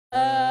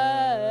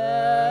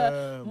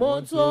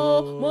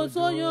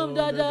monto yum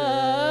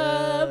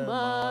dada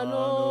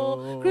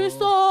mano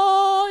Kristo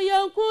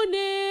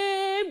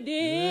yankunim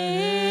di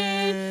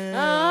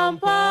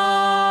ampa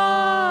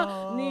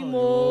ni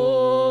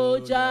mo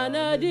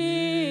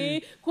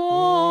janadi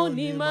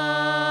koni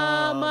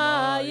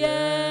mama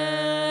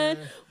yen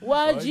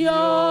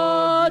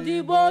wajio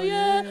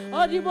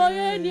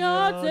diboye ni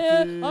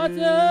ate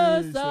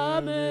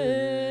same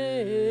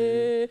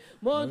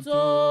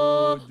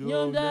monto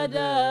nyom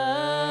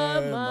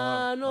dada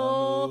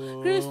mano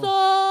Kristo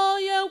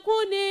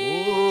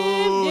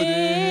yankunim di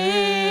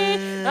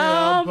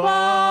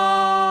ampa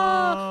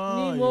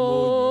ni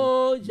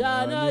mo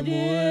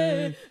janadi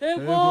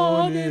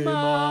ekoni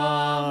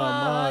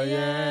mama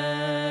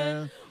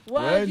yen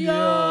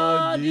wajio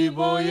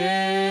diboye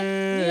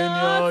ni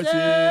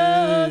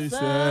ate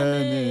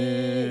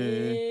same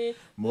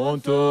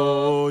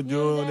monto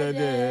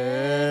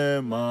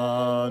jode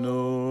mano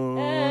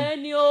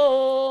enyo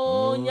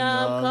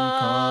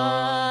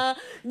nyamka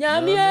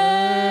nyamie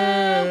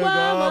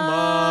wama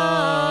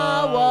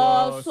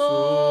waso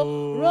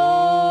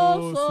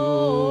roso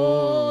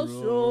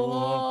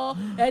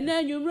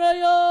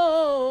enenyumreyo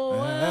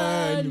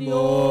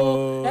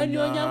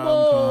enyo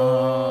nyamo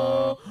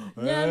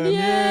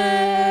nyamie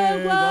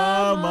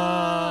wama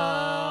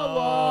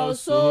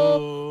waso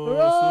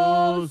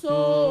roso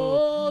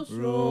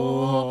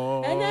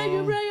and then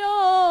you bring your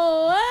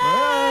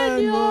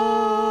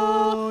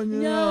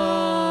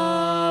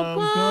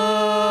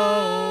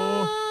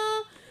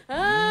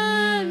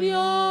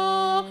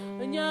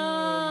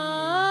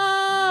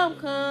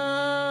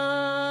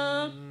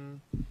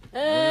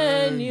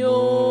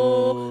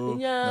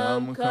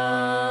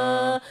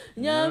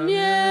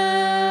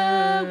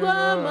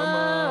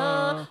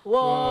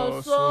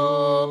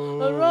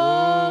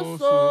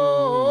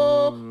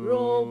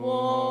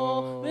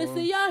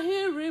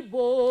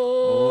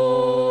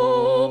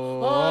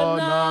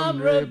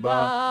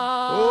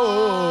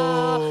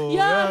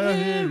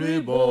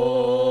Yahiribo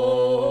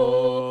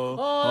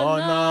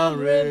Ona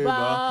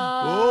Reba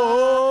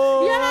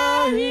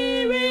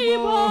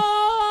Yahiribo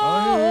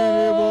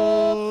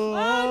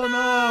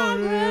Ona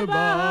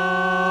Reba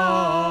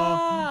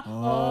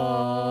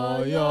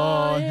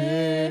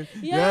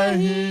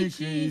Yahi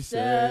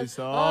Jesus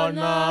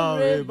Ona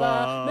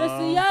Reba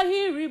Messi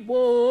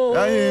Yahiribo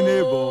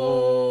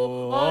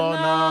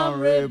Ona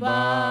Reba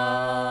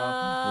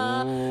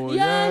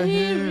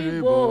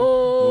Yahiribo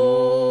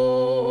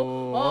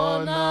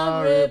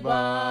Ona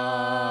Reba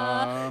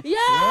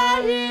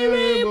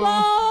Yahiribo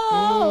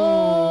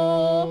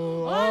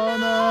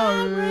Ona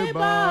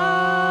Reba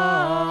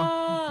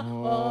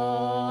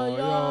Oh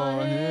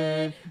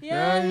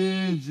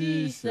Yahi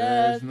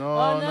Jesus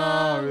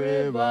Ona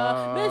Reba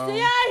Messi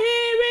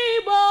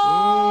Yahiribo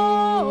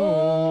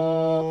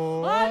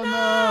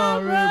Ona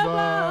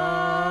Reba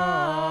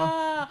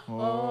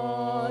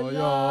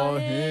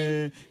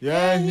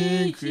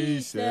Yahi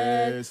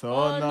Jesus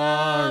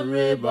Ona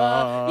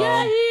Reba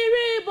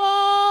Yahiribo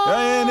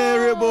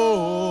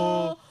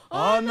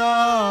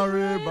Ona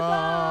Reba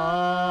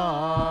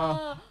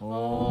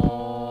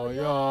Oh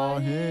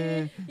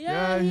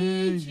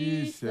Yahi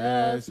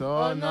Jesus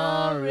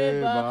Ona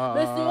Reba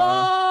Messi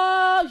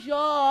oh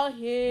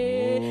Yahi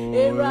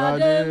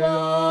Erade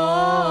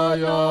oh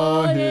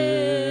Yahi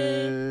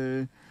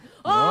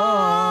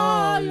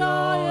oh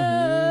Yahi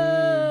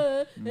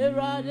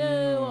Erade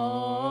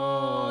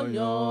oh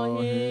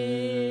Yahi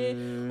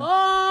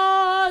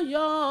oh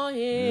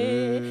Yahi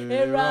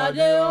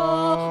Erade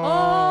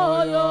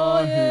oh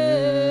Yahi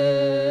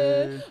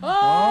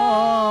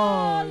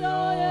oh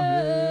Yahi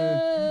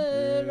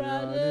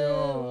Erade oh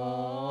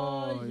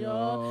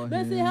Yahi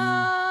Messi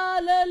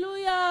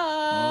hallelujah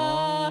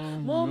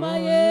Moma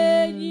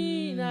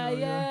ye na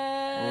ye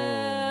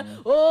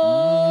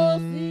oh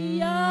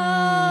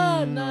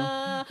Siana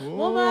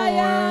Moma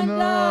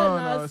yanda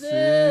na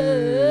se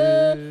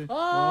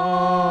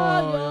oh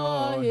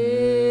Yahi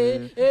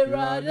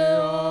Erade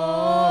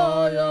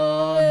oh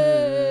Yahi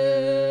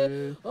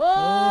oh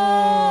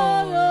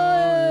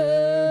Yahi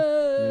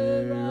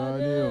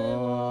Erade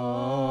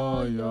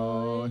oh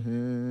Yahi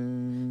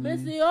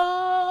Messi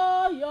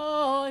oh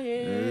Yahi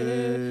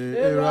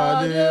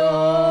Erade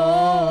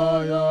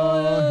oh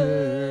Yahi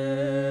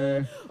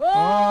oh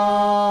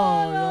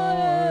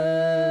Yahi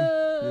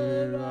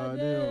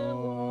Erade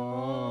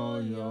oh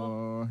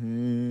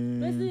Yahi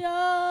Messi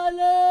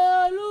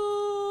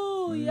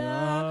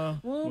hallelujah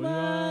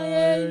Muma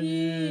ye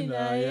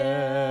na ye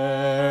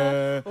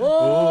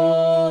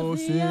oh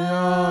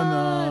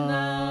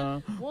Siana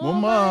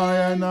Muma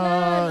ye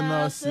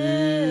na se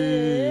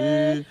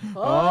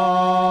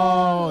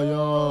oh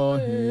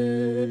Yahi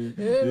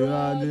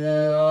Erade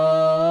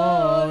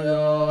oh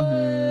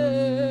Yahi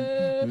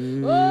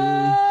oh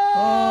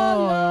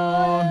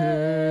Yahi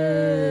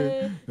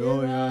oh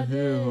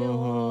Yahi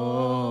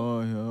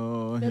oh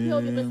Yahi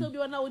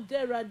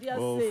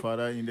Oh,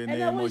 Father, in the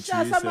name of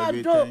Jesus,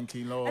 we thank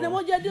you, Lord. We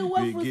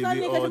give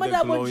you all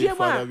the glory,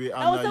 Father. We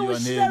honor your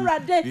name.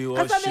 We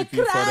worship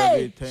you, Father.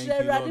 We thank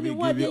you, Lord. We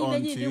give you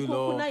unto you,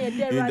 Lord.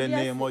 In the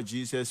name of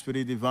Jesus,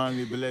 Spirit Divine,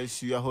 we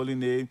bless your holy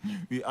name.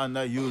 We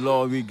honor you,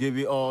 Lord. We give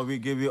you all. We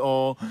give you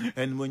all.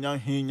 And when you're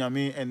here,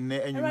 me and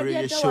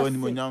you show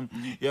and when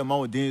you're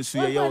more than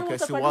so you're okay.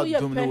 So what do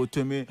you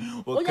to me?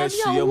 Okay,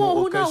 see you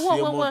more. Okay, see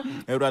you more.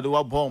 Rather,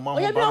 what bomb,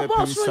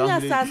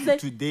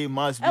 today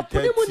must be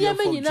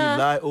 30th of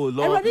July. Oh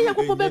Lord, and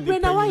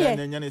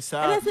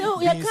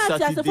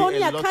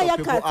Saturday, a lot of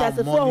people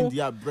are mourning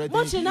their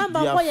brethren,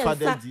 their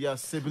father, their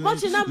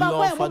siblings.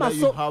 Lord, Father,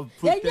 you have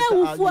protected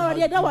us. You have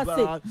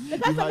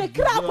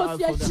delivered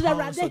us from the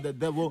hands of the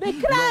devil. Lord,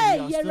 we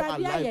are still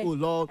alive, oh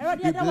Lord.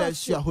 We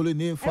bless your holy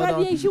name, Father.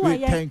 We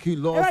thank you,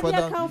 Lord,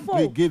 Father.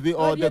 We give you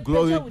all the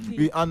glory.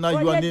 We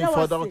honor your name,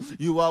 Father.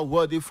 You are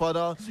worthy,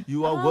 Father.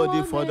 You are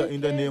worthy, Father,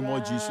 in the name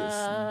of Jesus.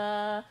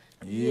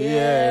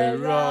 Yeah,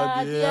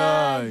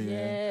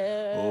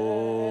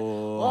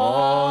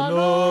 oh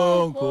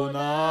no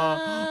kuna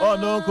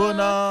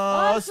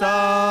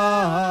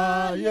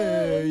sa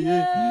yeah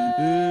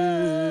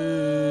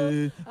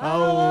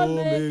I'll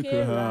make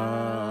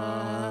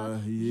her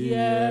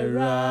yeah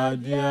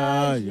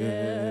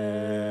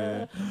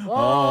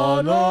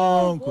oh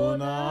no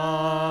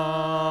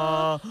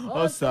kuna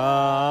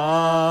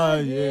sa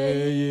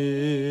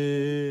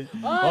yeah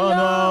oh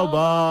no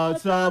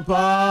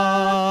batapa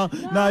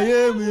na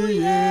ye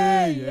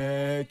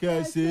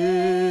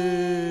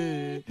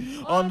kesi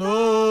oh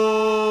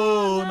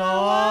no na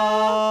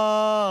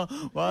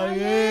wa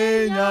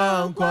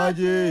nyam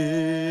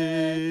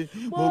kwaje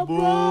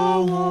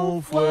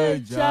bobo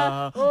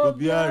fueja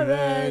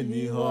obiare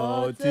ni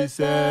hoti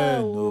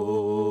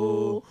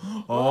seno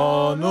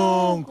oh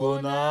no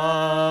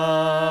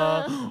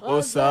kona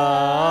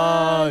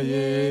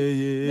osaye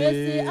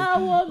Messi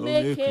awo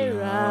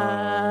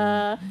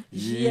mekera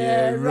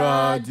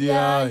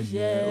Yeradia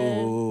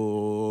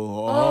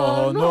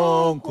oh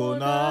no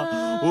kona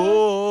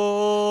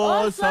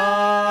osaye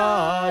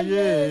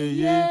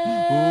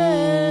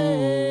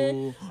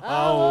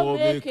awo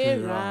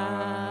mekera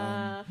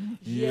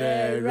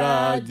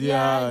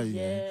Yeradia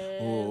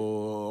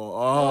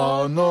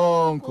oh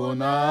no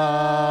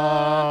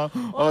kona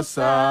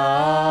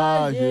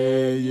osaye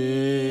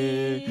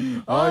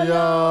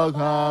aya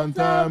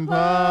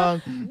kantampa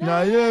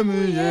na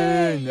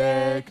yemiye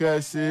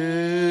nekesi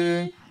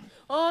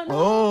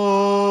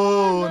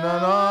oh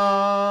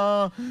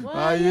nana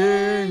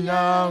aye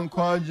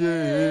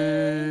nyankwaje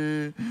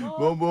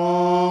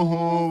bobo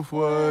hu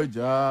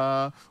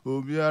fueja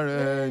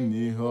obiare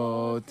ni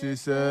hoti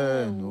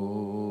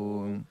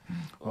seno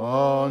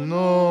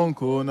ono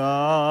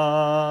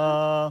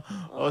kuna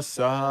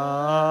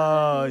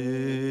osaye.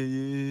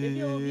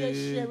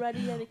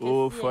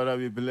 Oh Father,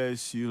 we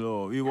bless you,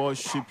 Lord. We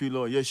worship you,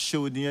 Lord. Yes,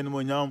 show the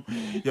enemy nyam.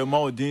 Your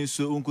mouth din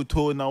so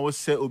unkuto na wo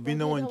se obi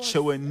na won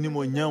chewe ni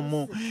mo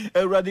nyam.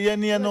 Erade ye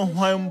ne no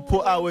hwan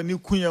po a wani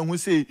kunya hu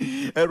se.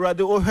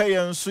 Erade o hwe ye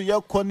nso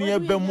ye kone ye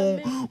bemu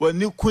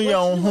wani kunya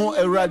ho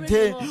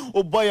erade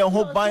obo ye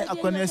ho ban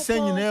akone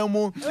sen nyina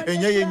mu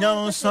enye ye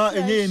nyansa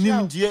enye ye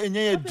nimdie enye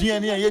ye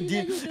duane ye di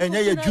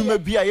enye ye dwuma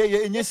bi a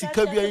ye enye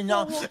sika bi a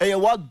nya eye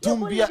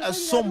wadum bi a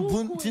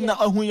esombunti na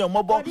ahu ye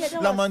mobo.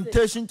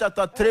 Lamentation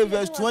chapter 3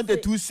 verse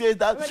 22 says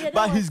that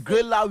by his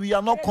great love we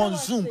are not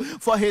consumed,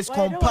 for his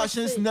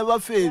compassions never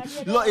fail.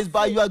 Lord, it's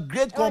by your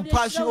great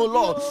compassion, oh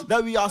Lord,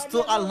 that we are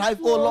still alive,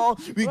 oh Lord.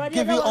 We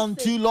give you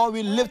unto you, Lord.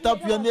 We lift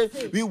up your name.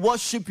 We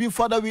worship you,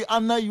 Father. We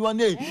honor your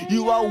name.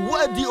 You are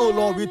worthy, oh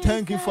Lord. We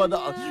thank you, Father.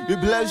 We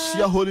bless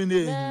your holy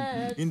name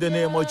in the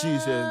name of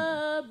Jesus.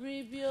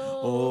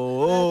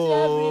 Oh,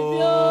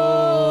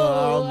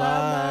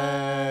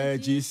 my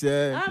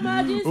Jesus.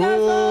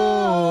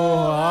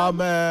 Oh,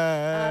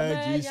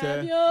 amen,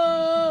 Jesus.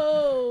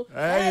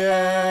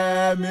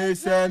 Eye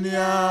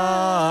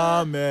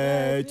misenia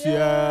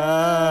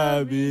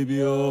metia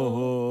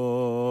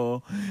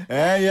bibio.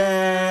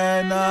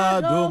 Eye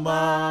na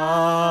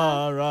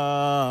dumara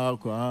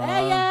kwa.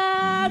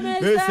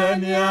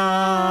 Misenia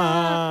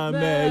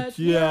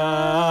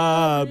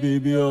metia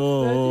bibio.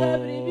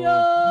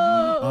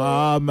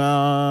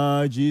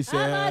 Ama Jesus.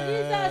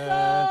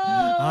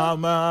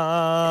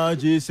 Ama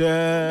Jesus.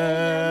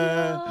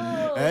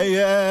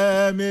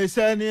 Eye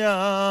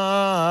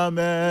misenia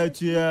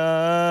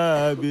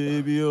metia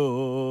bibio.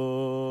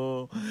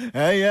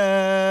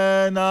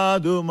 Eye na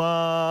dumara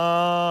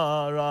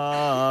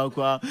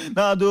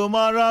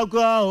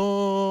kwa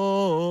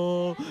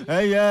o.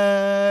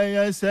 Eye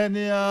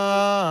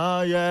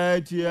yesenia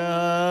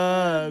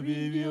yetia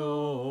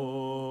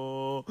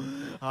bibio.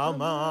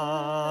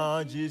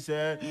 Ama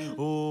Jesus,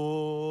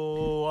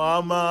 oh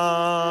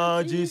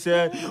Ama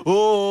Jesus,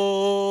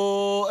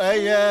 oh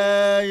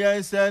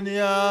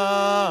yesenia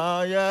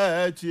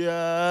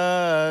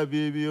yetia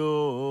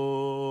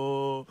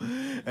bibio.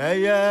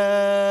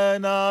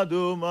 Na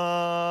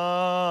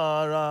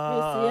dumara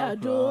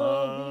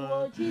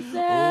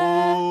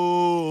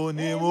Oh,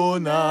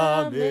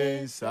 nimuna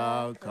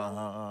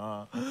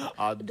mesaka.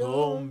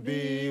 Adum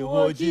bi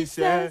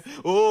wojise.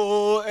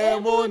 Oh,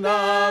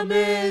 emuna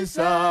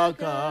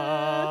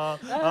mesaka.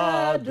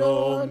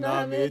 Adum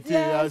na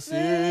metiasi.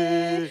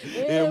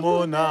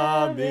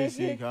 Emuna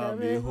mesika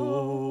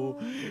meho.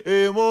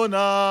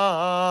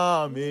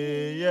 Emuna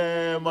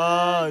meye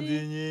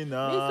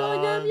madinina.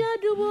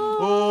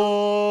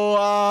 Oh,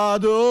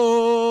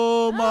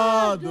 Adum,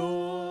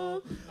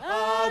 Adum,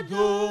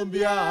 Adum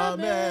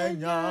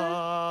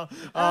biamenya,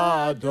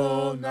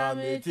 Adum na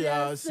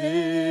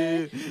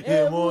metiasi,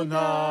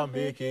 emona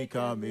meki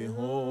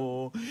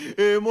kameho,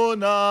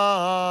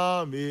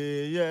 emona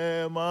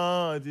meye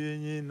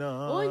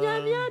madinina.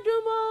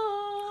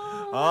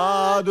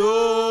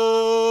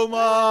 Adum,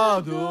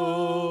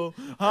 Adum,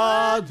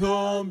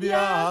 Adum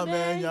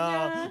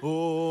biamenya,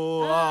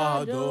 oh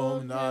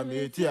Adum na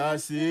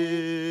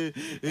metiasi,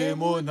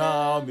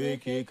 emona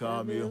meki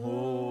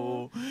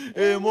kameho,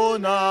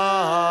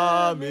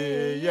 emona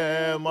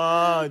meye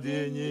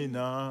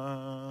madinina.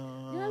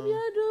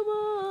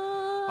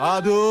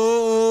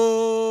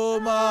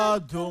 Adum,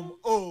 Adum,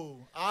 oh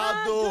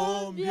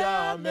Adum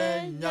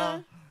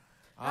biamenya.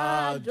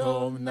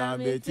 Adum na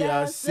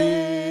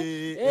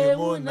metiasi,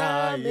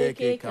 emona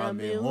yeke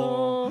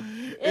kameho,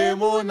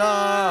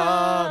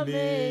 emona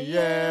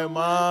meye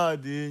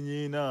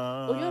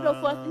madinina. Oyodo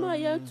Fatima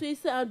ya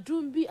twisa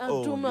Adum bi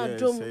Adum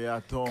Adum.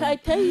 Kai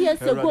 10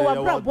 years ago wa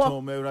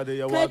brabo.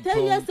 Kai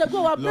 10 years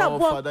ago wa brabo.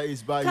 Lord, Father,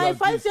 is by Kai your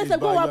 5 grace, years is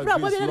ago by wa your brabo.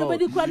 grace,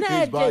 Lord. It's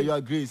by your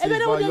grace,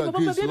 it's by your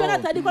grace,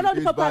 Lord.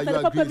 It's by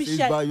your grace,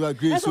 it's by your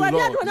grace, Lord.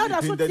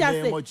 In the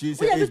name of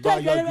Jesus, it's by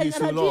your grace,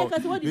 Lord.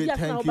 We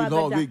thank you,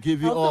 Lord. We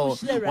give you all.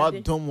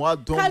 Wadum.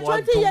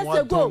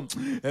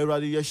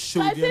 Everybody, you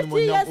show the name,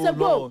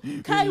 Lord.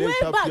 We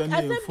lift up your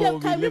name, for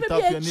we lift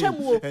up your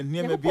name. And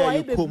near me be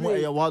a come,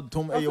 a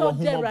wadum, a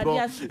wahuma bro, a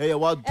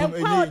wadum, a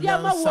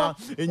yansa,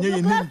 and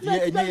you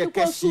need a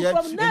cashier,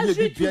 and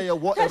you be a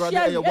water, a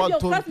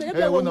wadum,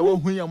 a one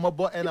who you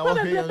mobile and our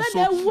hands. So,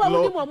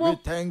 Lord, we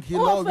thank you,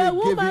 Lord. We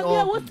give you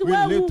all. We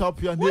lift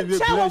up your name, we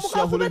bless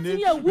your holy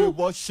name, we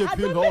worship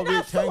you, Lord.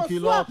 We thank you,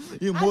 Lord.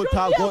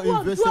 Immortal God,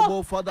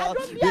 invisible Father,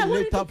 we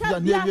lift up your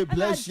name, we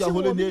bless your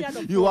holy name.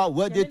 You are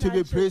worthy to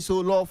be praised,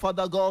 oh Lord,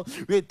 Father God.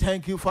 We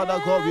thank you, Father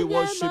God. We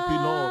worship you,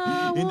 Lord.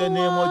 In the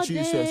name of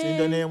Jesus, in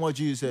the name of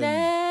Jesus.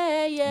 Amen.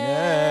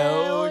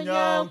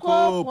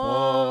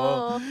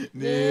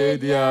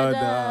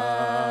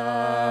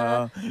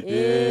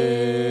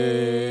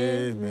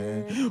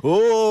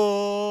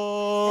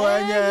 Oh,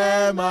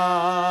 Enyema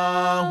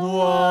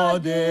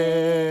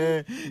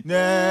huode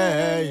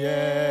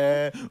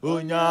neye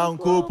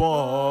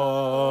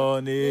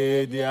unyankopon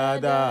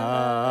idiada.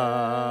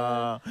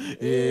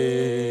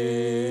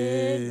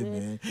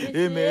 Amen.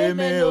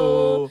 Amen.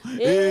 Oh,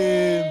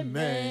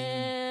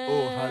 amen.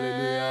 Oh,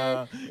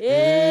 hallelujah.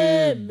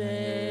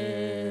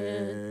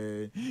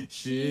 Amen.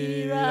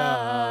 Shira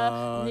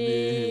ni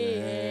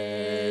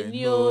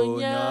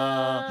nyonya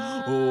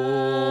o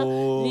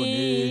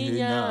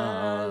ninya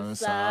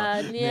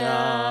sanya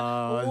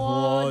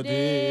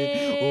hode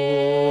o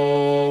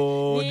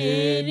ni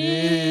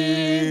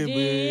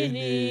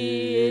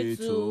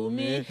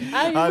tumi.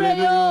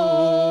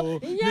 Hallelujah.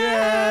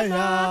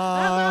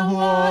 Yeah,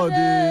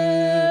 hode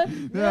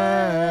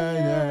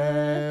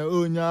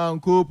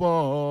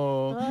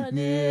unyankopon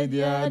ni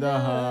diada.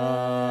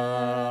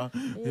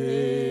 Amen.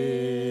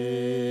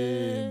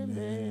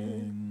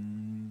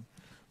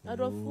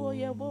 Adofo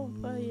ye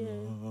bompa ye.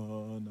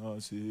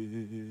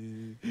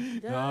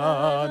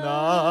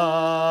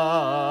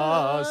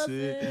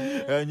 Danasi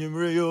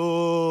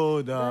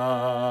enyumriyo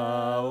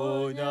da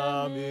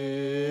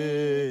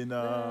onyame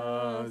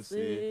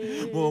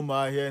nasi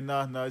mumaye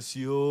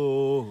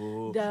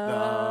nasio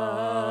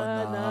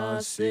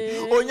danasi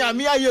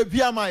onyame aye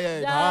biama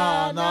ye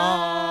danasi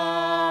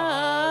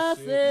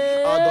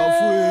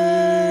adofu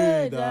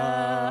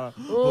da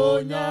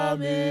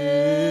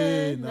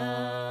onyame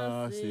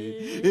nasi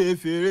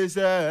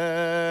ifirisa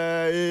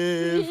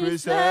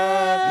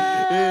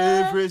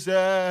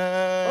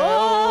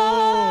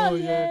oh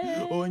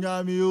yeah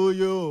onyami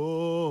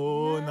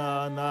oyo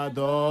na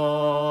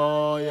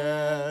do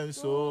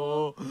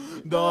yeso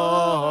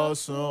do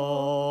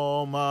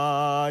so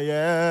ma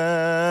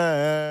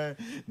ye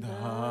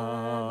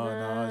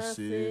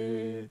danasi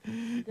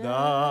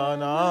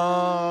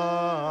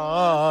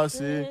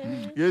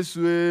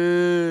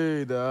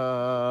yesu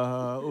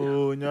da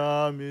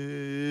onyami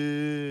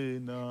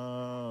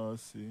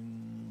nasi.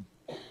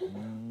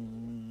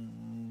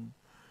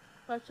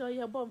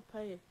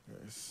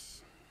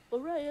 Yes.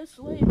 Ora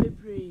Yesu wa ye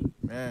bebre.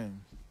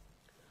 Amen.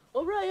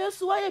 Ora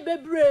Yesu wa ye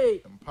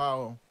bebre.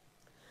 Empower.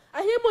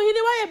 Ahimu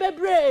hini wa ye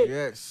bebre.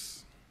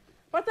 Yes.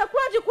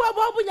 Patakwaji kwa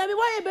bobu nyami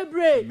wa ye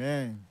bebre.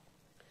 Amen.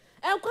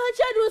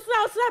 Enkwanche du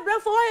sra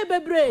brefo wa ye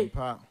bebre.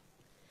 Empower.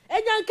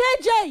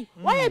 Enyankeje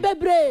wa ye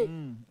bebre.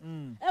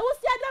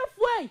 Ewusi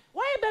adamfo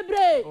why you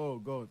bebre? Oh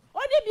God.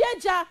 Odi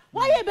biaja,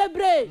 why you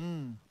bebre?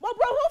 Mo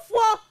bro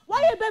hofo,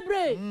 why you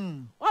bebre?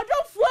 Odo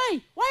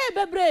fuai, why you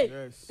bebre?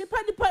 Yes.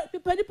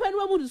 Pipa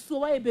no mu so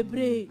why you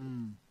bebre?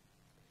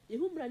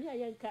 Ehumra ni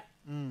ayenka.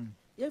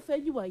 Ye fa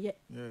yi wa ye.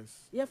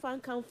 Yes. Ye fa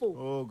nkanfo.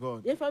 Oh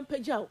God. Ye fa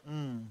mpagyaw.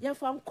 Ye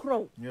fa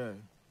nkron. Yeah.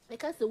 E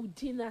ka se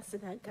udi na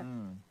sedanka.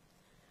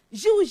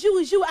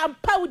 Jiu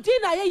ampa udi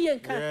na ye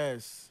yenka.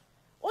 Yes.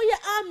 Oye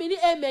amini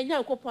eme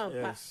nyankopon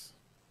ampa. Yes.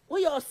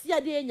 Oye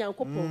osia de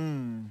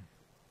nyankopon.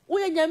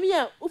 Oye nyame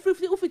a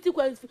ufiti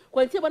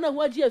kwanti ba na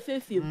ho agi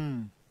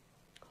afefiem.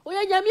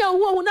 Oye nyame a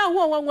ho na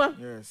ho wanwa.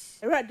 Yes.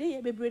 Erade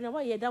ye bebre na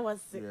wa ye da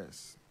wase.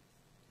 Yes.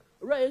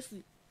 Ora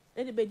yesu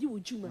ene bedi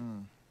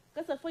wujuma.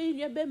 Kasa fo yi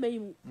nua be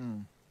mayimu.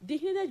 De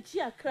hina gi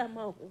akra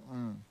ma ho.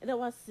 Ene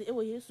wase e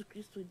wo Yesu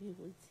Kristo di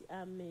ho nti.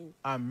 Amen.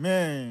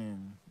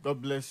 Amen.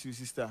 God bless you,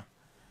 sister.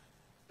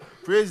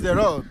 Praise the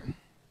Lord.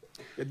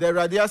 The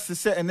radia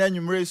sise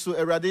enanwumre so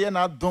erade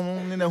na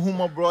adom ne na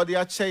humo brother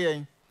ya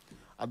cheyen.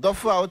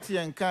 Adofo a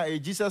otie nka a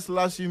Jesus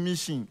last you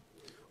mission.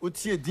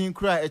 Otie din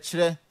kura e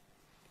kire.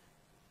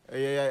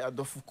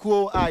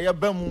 Adofuko a ya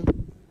bamu.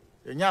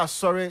 Enya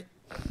asore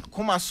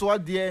koma so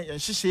ade ye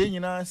nhihye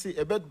nyina se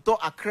ebedo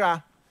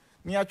akra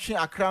ne atwe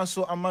akra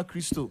so ama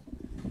Kristo.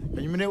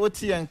 Enwumre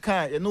otie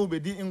nka ye no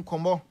obedi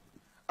nkomo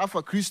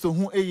afa Kristo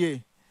hu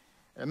eye.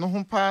 Eno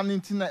ho pa ne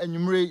ntina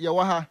enwumre ye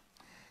wa ha.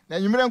 Na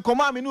enwumre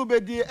nkomo a me no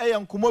obedi eye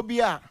nkomo bi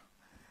a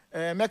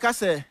meka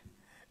se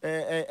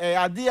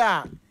ade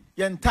a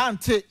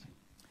yentante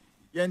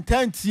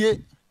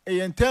yentantie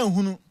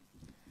yentanhunu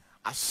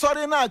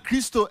asore na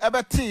Kristo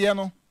ebete ye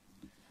no.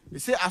 They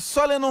say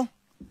asole no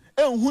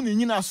enhu ni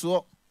nyina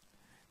so.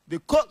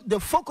 The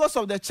focus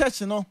of the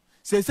church no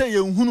say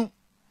yenhunu.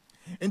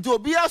 Nti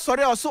obi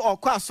asore oso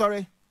okwa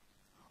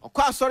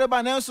asore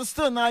ba na enso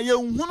still na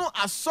yenhunu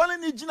asole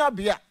ni gina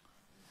bia.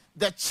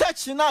 The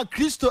church na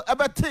Kristo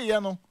ebete ye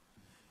no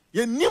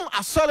yenim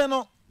asole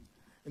no.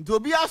 Nti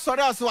obi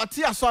asore aso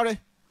wate asore.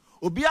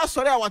 Obi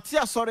asore a wate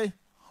asore.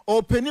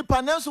 O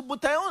penipa na enso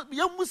botaye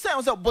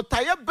yemusa se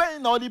botaye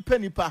ben na odi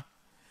penipa.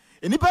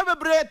 Enipa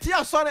bebre ti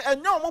asore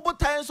enyo mo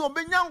botaye enso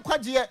obenya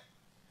nkwaje.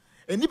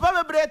 Enipa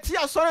bebre ti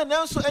asore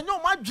na enso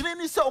enyo mo adwene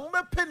ni se omo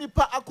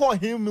penipa akọ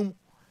hemum.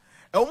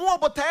 Omo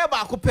botaye ba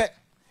akopẹ.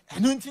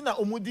 Enu nti na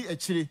omudi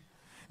akire.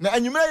 Na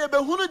anwumere ye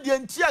behunu de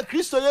nti a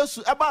Kristo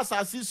Yesu eba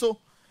asasi so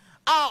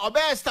a obe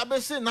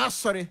establish na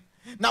asore.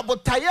 Na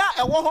botaye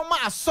ewo ho ma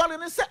asore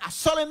ni se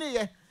asore ni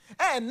ye.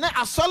 Ne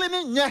asole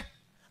ni nye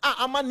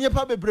ama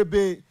niepa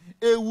bebrebe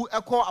ewu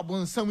ekọ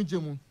abonsam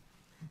jemu.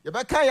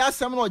 Yebeka ya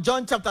asem no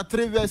John chapter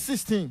 3 verse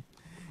 16.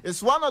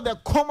 It's one of the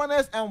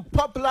commonest and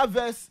popular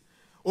verse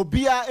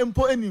obia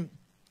empo enim.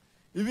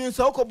 Even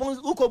so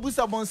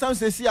ukobusa bonsam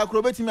sesi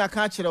akrobeti mi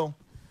aka kire.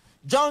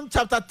 John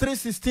chapter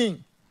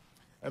 3:16.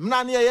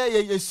 Emna ne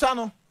ye sha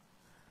no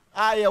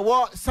ye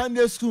wo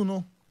Sunday school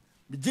no.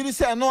 Bigiri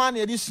se no an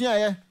ye di sua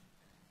ye.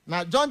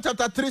 Now John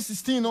chapter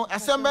 3:16 no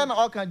assemble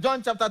na okay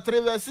John chapter 3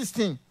 verse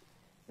 16.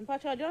 In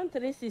fact John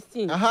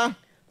 3:16.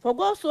 For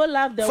God so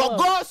loved the world. For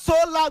God so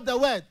loved the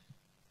world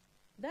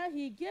that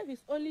he gave his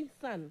only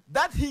son.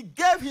 That he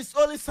gave his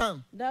only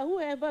son. That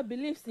whoever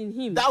believes in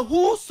him. That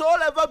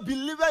whosoever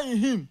believeth in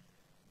him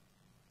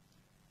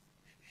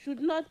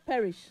should not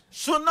perish.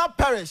 Should not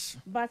perish.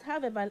 But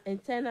have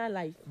eternal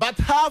life. But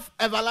have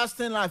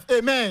everlasting life.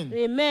 Amen.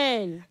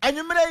 Amen. And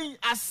you may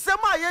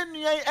asema ye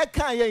nua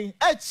eka ye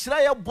e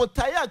kire ye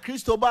botaye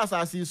Kristo ba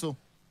asase so.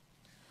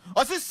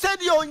 O se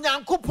said ye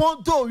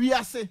Onyankopon do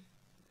wiase.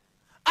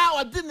 A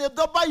odi ne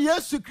do ba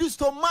Yesu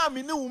Kristo ma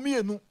me ne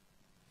wumienu.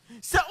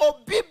 Se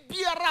obi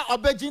biara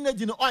obegine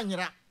gine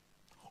onyera.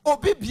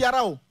 Obi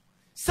biara o.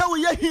 Se wo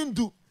ye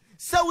Hindu,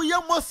 se wo ye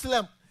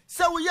Muslim,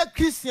 se wo ye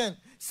Christian,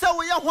 se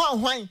wo ye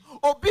hwan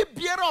obi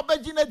biara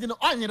obegine gine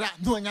onyera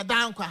no nya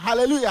dankwa.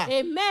 Hallelujah.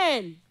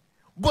 Amen.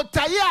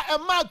 Botaye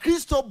ema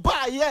Kristo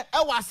ba ye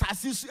e wa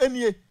asase so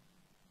enie.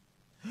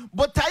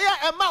 Botaye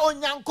ema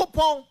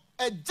Onyankopon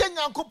eje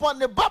Nyankopon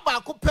ne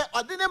baba akopɛ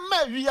ɔde ne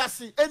ma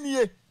wiase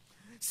enie.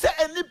 Se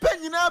enipa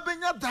nyina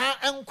benya daa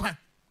enkwa.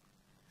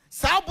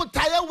 Sa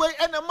botaye we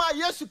enema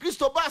Yesu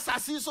Kristo ba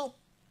asase so.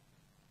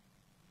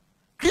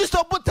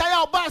 Kristo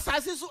botaye oba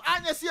asase so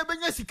anya se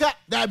benya sika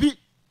dabi.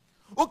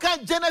 Uka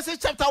Genesis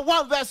chapter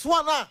 1 verse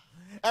 1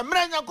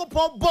 emre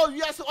Nyankopon bo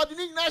wiase ɔde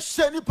ne nyina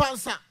hye ni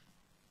pansa.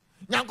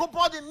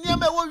 Nyankopon de niam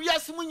ewo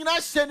wiase mu nyina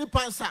hye ni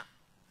pansa.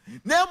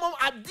 Na emom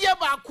ade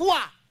ba ko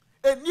a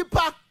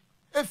enipa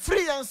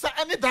efiri yansa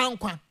ene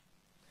dankwa.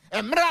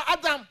 Emra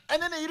Adam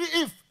ene ne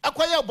yiri Eve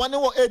akoye bone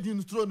wo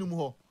Eden turo no mu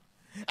ho.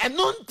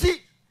 Eno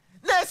nti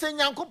na ese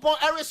Nyankopon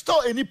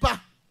restore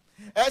enipa.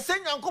 Ese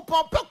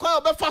Nyankopon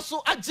pekoye obefa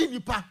so agi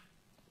nipa.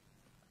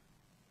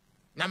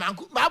 Na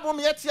Bible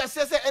me yeti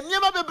ase se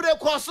eniema bebre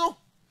ko so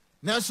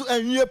na so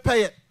anwie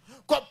peye.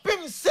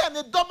 Kopim se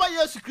ne doba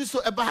Yesu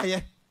Kristo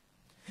ebaye.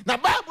 Na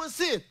Bible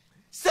say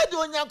de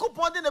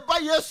Onyankopon de ne ba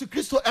Yesu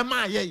Kristo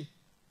emaye.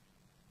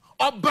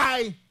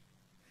 Obai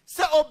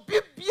se obi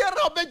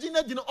biara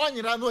obegina gine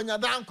onyera no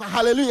onyada nkwa.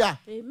 Hallelujah.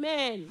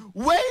 Amen.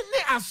 We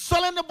ni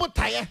asole ne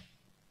botaye.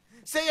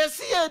 Say you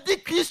see a di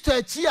Christo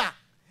a chia.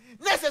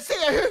 Nessa say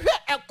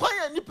a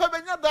quiet nipa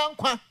benya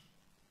dankwa.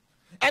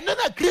 And then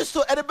a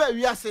Christo at the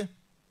baby yase.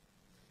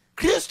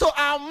 Christo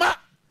ama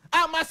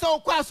so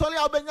kwa soli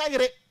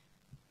abenya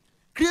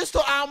Christo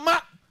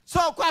ama so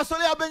kwa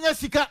soli abenya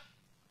sika.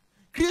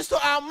 Christo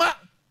ama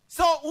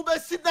so ube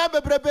sidna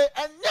bebrebe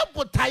enye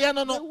botaya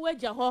no no.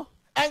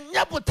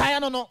 Enye botaya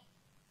no no.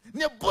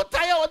 Ne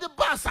botaya o de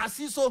bass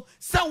asiso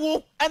se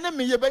wo ene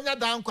me yebenya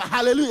dankwa.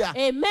 Hallelujah.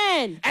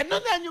 Amen. And no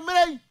na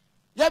nyumere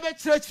ye be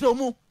kirechiro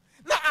mu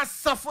na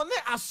asafo ne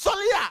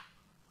asoli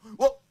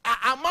a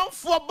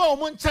amanfo ba o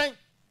mu nchen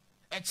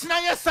e kina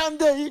ye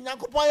Sunday yi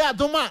Nyankopon ya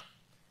Adum a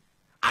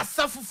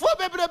asafofo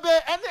bebrebe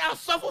ene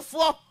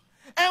asafofo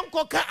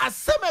enkoka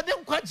asema de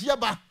nkwagie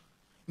ba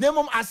na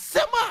mum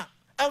asema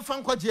emfa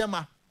nkwagie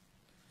ma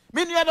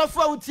me nua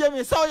dafo a utie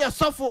me se wo ye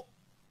sofo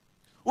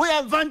wo ye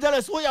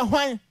evangelist wo ye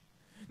hwan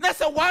na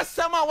se wa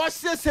asema wa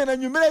hyehyɛ na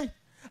nwumere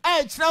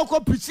a kina ko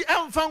pichi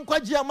emfa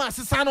nkwagie ma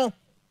sesa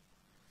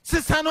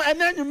no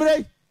ene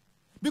nwumere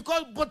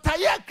because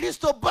botaya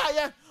Kristo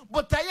baye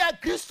botaya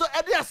Kristo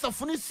ede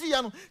asafo ni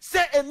sia no se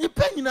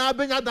enipa nyina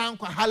benya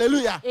dankwa.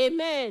 Hallelujah.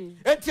 Amen.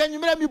 Enti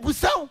nwumere mi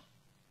busaw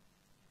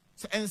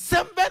se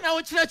ensembe na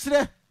wo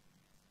kyerɛkyerɛ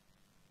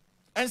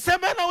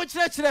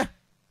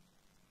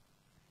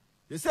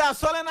you say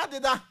asole na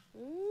deda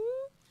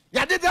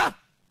ya deda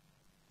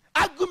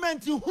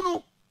argument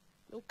hunu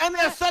ene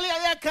asole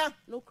ayaka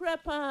no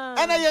crepa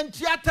ene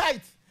yentua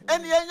tight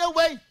ene yenye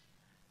way.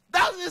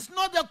 That is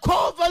not the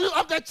core value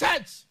of the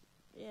church.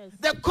 Yes.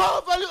 The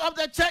core value of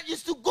the church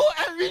is to go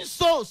and win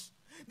souls.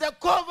 The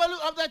core value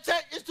of the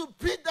church is to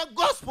preach the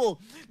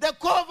gospel. The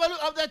core value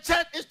of the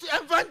church is to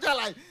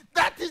evangelize.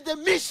 That is the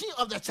mission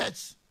of the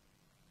church.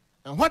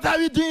 And what are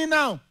we doing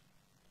now?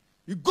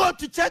 We go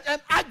to church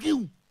and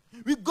argue.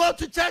 We go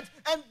to church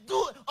and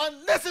do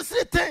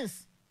unnecessary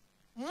things.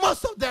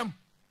 Most of them,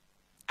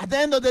 at the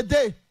end of the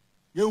day,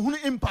 you will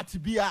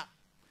impact biya.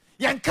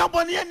 Yanka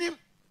boni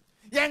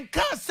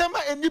yanka sema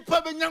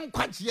enipa benyam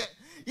kwaje.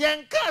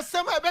 Yanka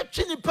sema be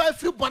twi nipa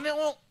afiri bone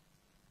ho.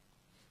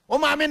 O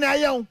ma me na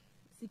ayew.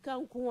 Sika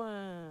nko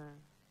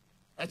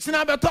a.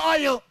 Echina beto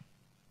oil.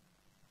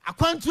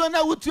 Akwantuo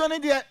na wutuo ne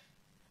de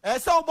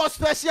se obo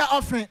special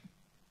offering.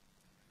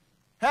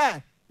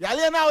 Hey,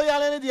 yale na o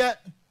yale ne de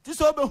ti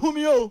so be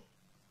humi o.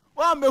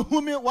 Wa me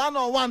humi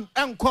 101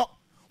 enko.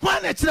 Wa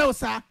na kire wo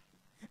sa.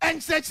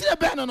 Enkyekire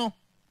be no.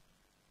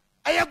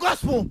 Eye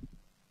gospel.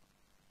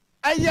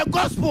 Eye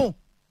gospel.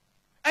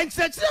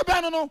 Enkyekire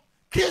be no.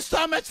 Kristo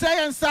amekire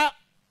yensa.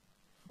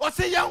 O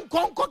se yan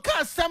konko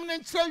ka asem ne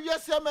kyerɛ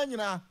wiase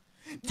amanyina.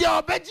 De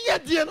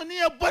obegye die no ne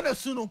ye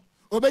bonasu no.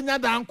 Obenya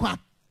dankwa.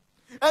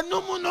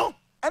 Enum no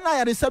ana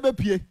ayaresa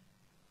bepie.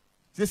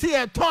 Se se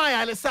ye ton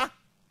ayaresa.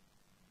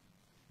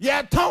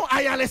 Ye ton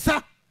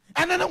ayaresa.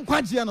 Ene no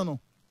nkwagye no no.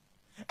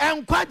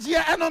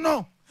 Enkwagye eno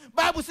no.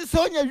 Bible says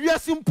so nya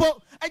wiase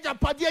mpo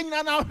agapade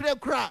anyina na ahwere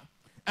kra.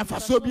 Efa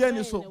so bia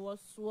ni so.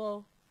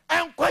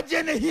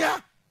 Enkwagye ne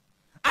hia.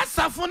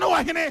 Asafo no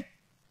wahene.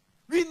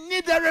 We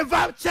need a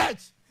revived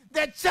church.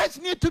 The church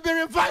needs to be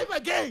revived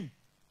again.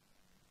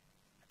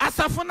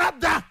 Asafo na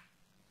da.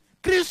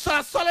 Kristo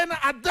asole na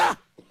ada.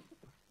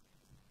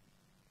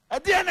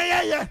 Ade na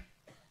yeye.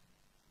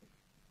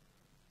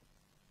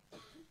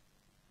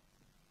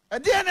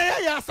 Ade na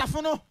yeye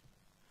asafo no.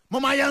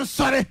 Mama yen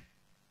sore.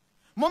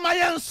 Mama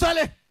yen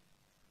sole.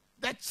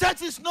 The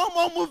church is no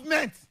more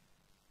movement.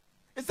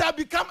 It has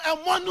become a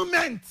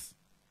monument.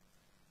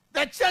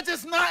 The church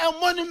is now a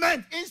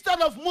monument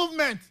instead of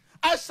movement.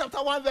 Acts chapter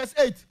 1 verse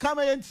 8. Come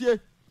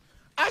here.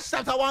 Acts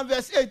chapter 1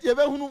 verse 8.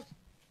 Yebehunu.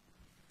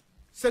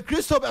 Se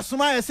Kristo be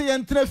soma ye se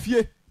yentra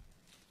fie.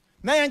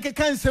 Na yenke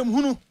kan sem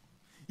hunu.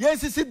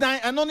 Yensisi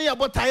dan eno ne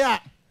yebotaya.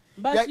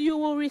 But you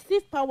will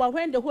receive power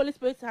when the Holy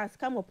Spirit has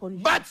come upon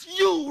you. But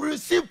you will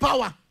receive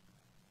power.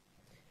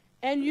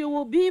 And you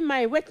will be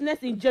my witness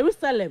in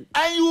Jerusalem.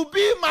 And you will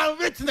be my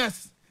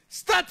witness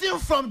starting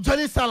from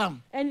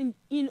Jerusalem. And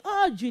in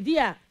all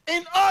Judea.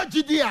 In all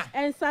Judea.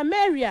 And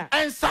Samaria.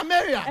 And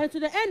Samaria. And to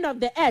the end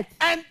of the earth.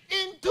 And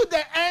into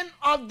the end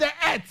of the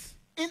earth.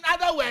 In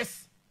other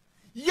words,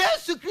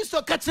 Yesu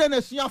Kristo kachire na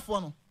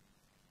suafo no.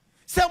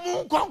 Se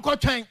mun konko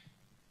twen.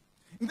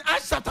 In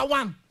Acts chapter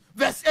 1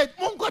 verse 8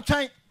 mun ko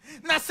twen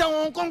na se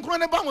won konkro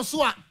ne ba mo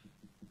so a.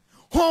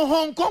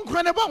 Hon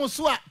konkro ne ba mo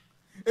so a.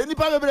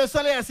 Enipa bebre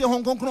sole ya se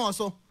hon konkro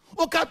so.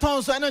 O ka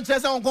ton so eno nche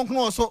se hon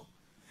konkro so.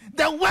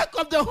 The work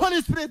of the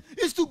Holy Spirit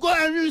is to go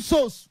and win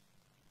souls.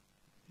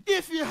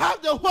 If you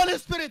have the Holy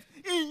Spirit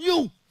in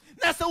you,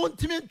 na se won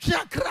timi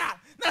twa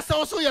na se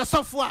also your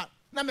software.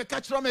 Na me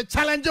catch me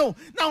challenge you.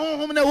 Na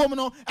honhom na hom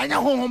no anya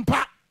honhom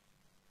pa.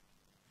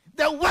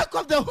 The work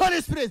of the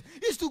Holy Spirit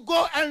is to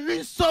go and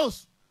win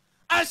souls.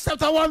 Acts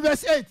chapter 1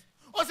 verse 8.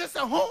 O se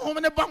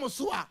honhom ne ba mo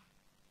so a.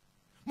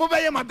 Mo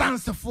be ye ma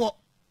dansefo.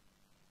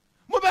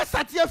 Mo be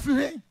satia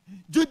firi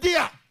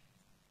Judea.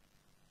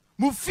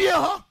 Mo fie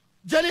ho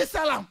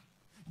Jerusalem,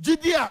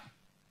 Judea,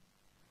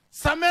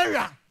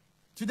 Samaria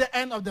to the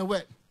end of the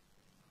world.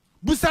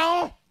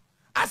 Busao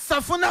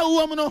asafuna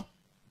uomuno.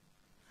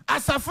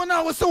 asafo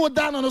na wo se wo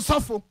da no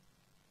sofo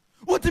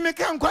wotimi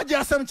kan kwaje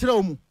asem kire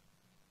wo mu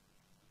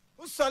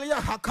usali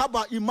ya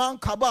hakaba iman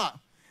kaba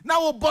na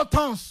wo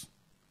buttons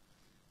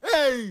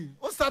hey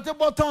wo start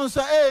buttons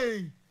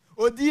hey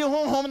odi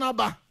honhom na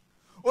ba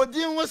odi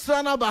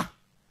nwosra na ba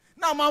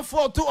na man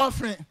for to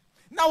offering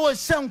na wo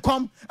hye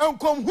enkom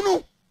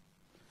hunu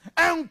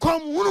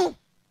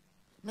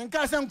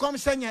menka se enkom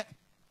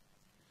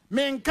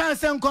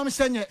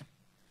hyenye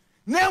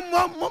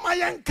na moma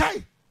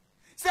yenkai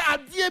se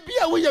adie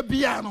bia wo ye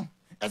bia no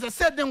as I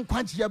said them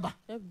kwajeba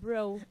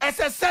as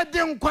I said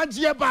them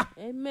kwajeba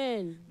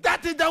amen.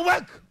 That is the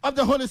work of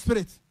the Holy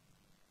Spirit.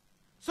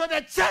 So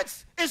the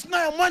church is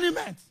not a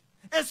monument,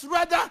 it's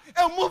rather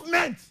a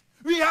movement.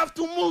 We have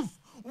to move.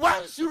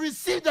 Once you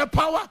receive the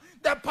power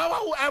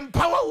will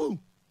empower you.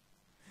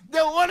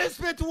 The Holy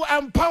Spirit will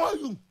empower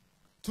you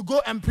to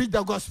go and preach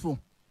the gospel.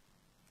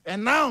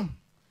 And now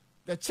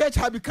the church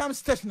has become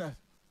stationary.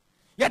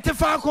 Yet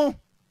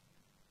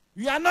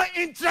we are not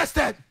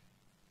interested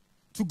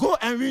to go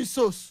and win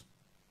souls.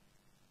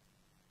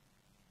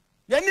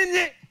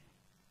 Yenini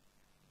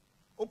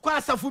okwa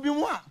asafu bi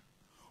mu a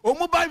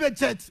omu Bible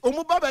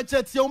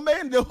church you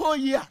in the whole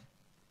year.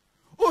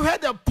 Who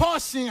had the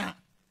portion a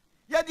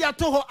ye dia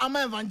to ho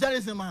ama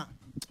evangelism a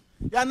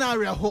ya na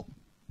reho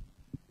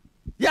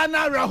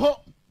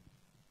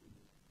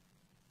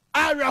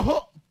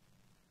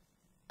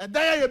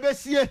edaya ye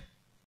besie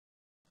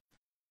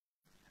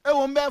e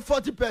wo mbe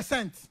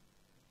 40%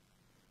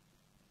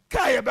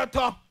 kai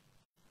beto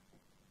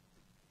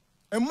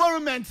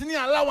emolument ni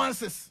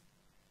allowances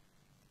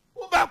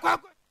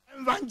ubakwa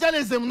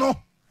evangelism no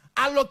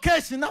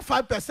allocation na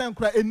 5%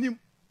 kura enim.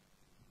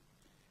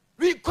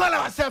 We call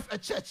ourselves a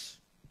church.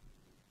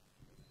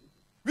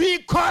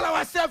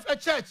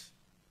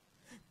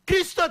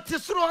 Kristo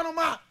tisro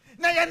anoma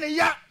na ye ne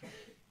ya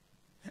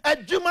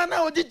adwuma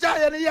na odija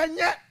ye ne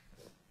yenye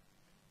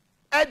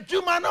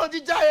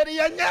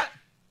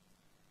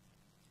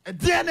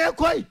DNA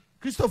koi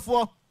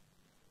Christopher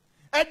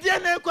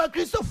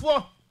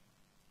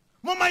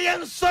Mama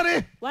yen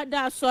sorry. What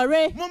that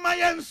sorry? Mama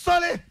yen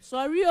sorry.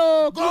 Sorry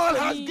oh. God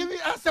has given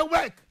us a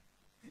work.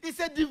 It's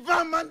a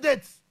divine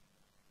mandate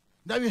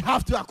that we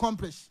have to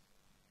accomplish.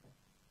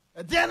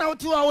 DNA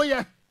 2 hours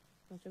here.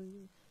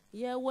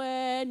 Yeah,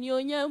 when you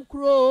nyam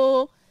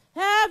crow,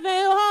 heaven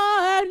ho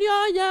and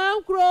you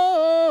nyam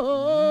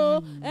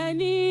crow,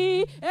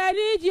 any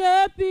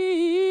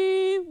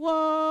JP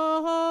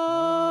wo.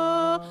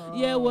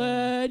 Yeah,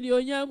 when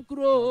you nyam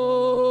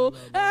crow,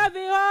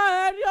 heaven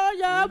ho and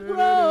you nyam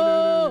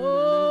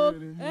crow,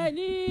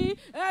 any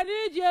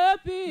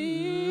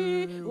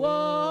JP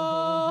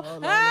wo.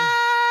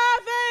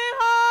 Heaven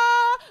ho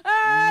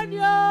and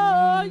you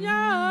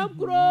nyam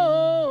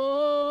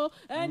crow,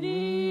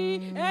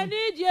 any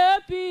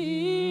JP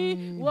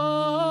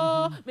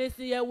wo.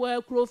 Messi a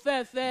work crow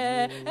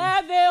fefe,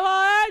 heaven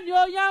ho and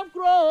you nyam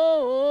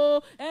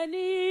crow,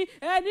 any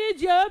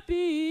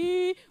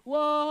JP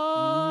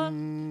wo.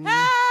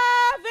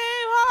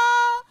 Heaven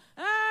ho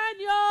and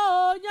you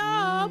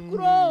nyam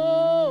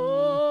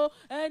crow,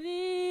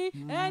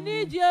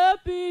 any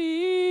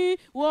JP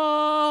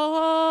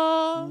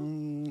wo.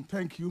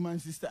 Thank you, my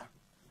sister.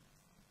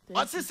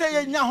 What's it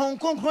say? Nya Hong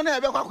Kong na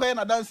ebe kwakwa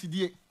na dance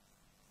die.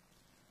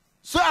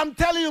 So I'm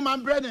telling you, my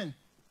brethren,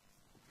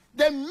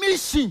 the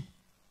mission,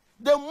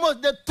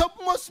 the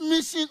topmost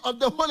mission of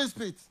the Holy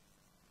Spirit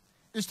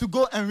is to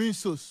go and win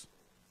souls.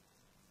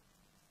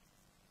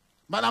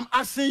 But I'm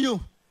asking you,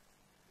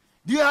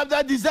 do you have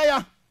that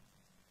desire?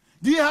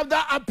 Do you have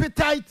that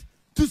appetite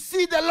to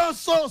see the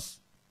lost souls?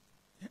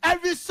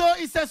 Every soul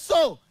is a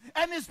soul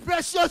and it's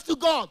precious to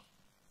God.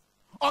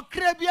 Or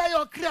krebia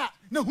yo kra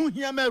na hu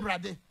hia me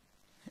brade.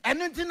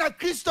 Enu nti na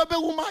Kristo be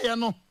wu ma ye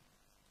no.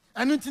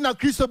 Enu nti na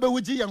Kristo be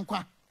wuji ye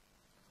nkwa.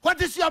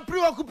 What is your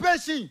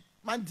preoccupation,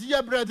 my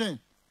dear brethren?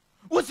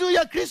 What is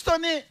your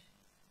Christian?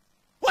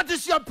 What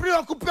is your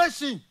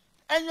preoccupation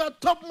and your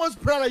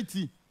topmost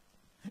priority?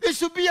 It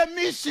should be a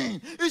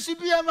mission. It should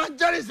be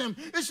evangelism.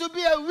 It should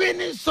be a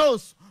winning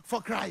souls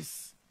for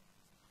Christ.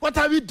 What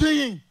are we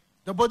doing?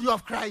 The body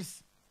of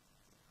Christ.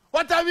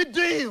 What are we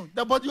doing?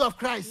 The body of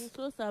Christ.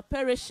 Souls are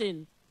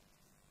perishing.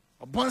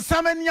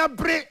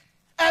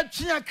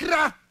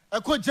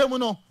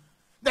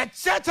 The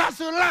church has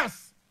to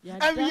last.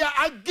 And we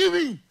are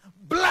giving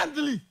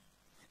blindly.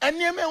 And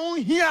you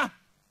may hear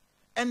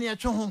and you're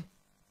home.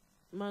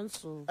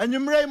 Manso. And you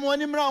may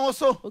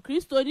also.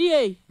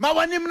 Christonie. Ma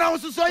wanimna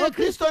also so you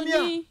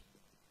Christonia.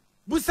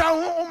 Busa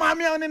ho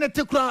mami on in a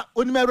tikra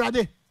on me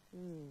rade.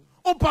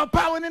 O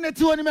papa on in a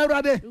ti on me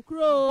rade.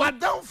 What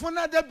down for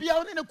na de bia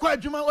on in a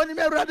kwadwuma on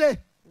me rade.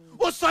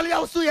 O sole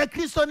also you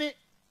Christoni.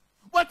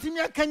 What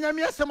me Kenya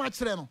me asem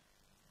akere no.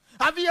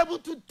 Have you able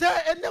to tell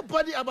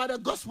anybody about the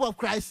gospel of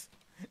Christ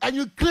and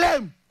you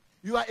claim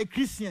you are a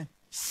Christian?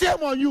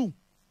 Shame on you.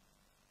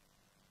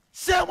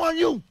 Shame on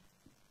you.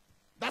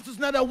 That is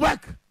not the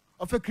work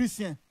of a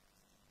Christian.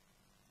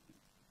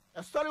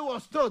 A story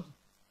was told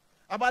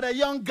about a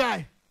young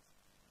guy.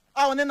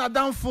 I was in a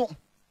downfall.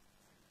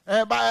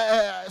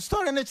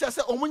 Story in the church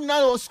said,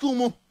 "Omunyina o school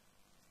mo."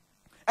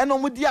 ɛna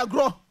ɔmo di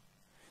agorɔ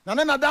na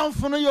ne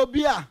nadamfo no yɛ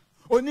obi a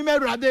onim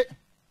Awurade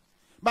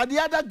but the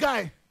other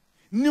guy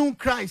knew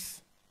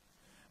Christ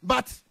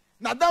but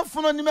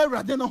nadamfo no nim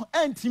Awurade no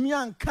ɛntimi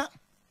anka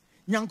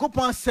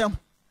Nyankopɔn asɛm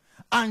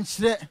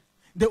ankyerɛ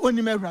de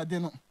onim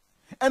Awurade no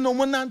ɛna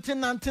ɔmo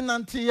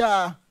nante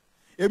ya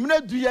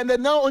emina duye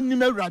na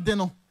onim Awurade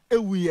no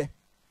ewuye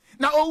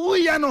na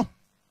owuye no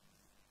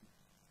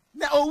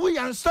na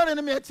owuye story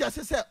no me ati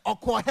ase say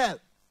okọ hell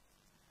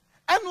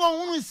and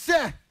one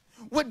say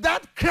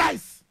without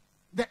Christ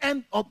the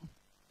end of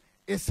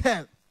is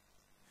hell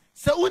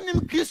so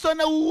unim Kristo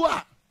na wu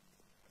a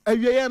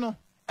awiye no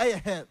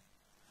eye hell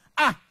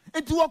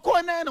enti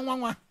wokọ na na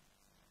nwanwa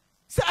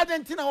say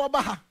adentina wo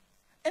ba ha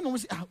eno wo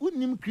say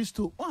unim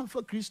Kristo wan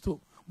fa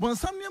Kristo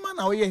bonsam niam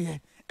na wo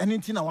ye eno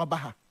na wo ba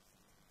ha.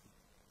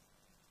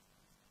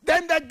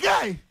 Then the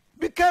guy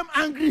became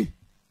angry.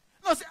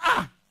 No say,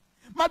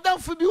 Madam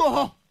Fubi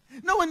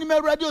no when me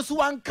radio so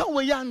one can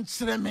we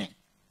me.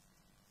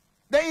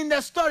 Then in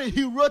the story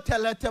he wrote a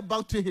letter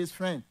back to his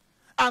friend.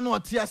 And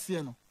what he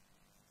no.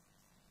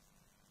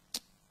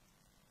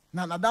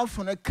 Na Madam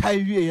Fune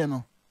Kaiwe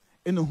no.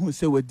 Eno who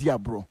say we dear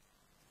bro.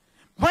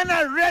 When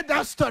I read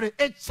that story,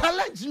 it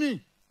challenged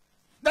me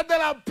that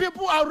there are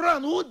people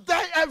around who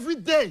die every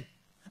day.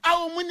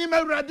 I will muni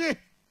me ready.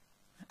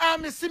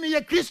 I'm see me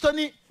a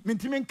Christian.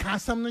 Mintimin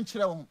kasam no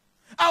nkyerɛ wɔn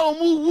a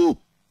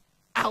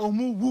wɔn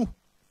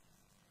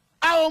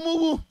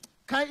wu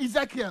kan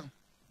Ezekiel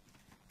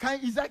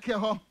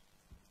hɔ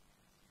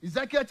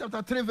Ezekiel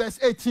chapter 3 verse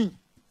 18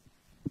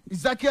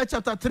 Ezekiel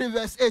chapter 3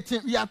 verse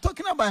 18 we are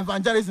talking about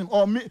evangelism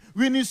or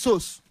winning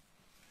souls.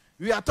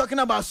 We are talking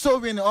about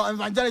soul winning or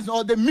evangelism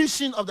or the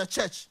mission of the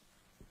church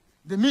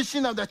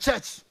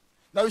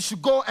that we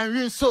should go and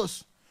win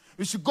souls.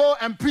 We should go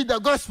and preach the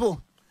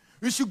gospel.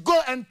 We should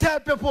go and tell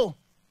people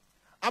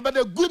about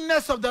the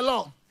goodness of the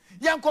Lord.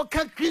 Yanko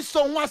can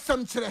Christo want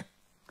some chere.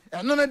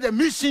 And none of the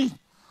mission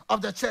of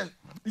the church.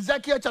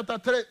 Ezekiel chapter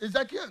 3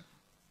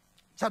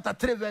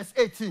 verse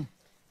 18.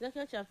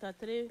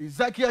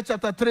 Ezekiel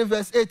chapter 3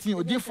 verse 18.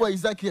 Or for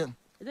Ezekiel.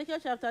 Ezekiel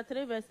chapter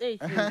 3 verse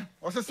 18.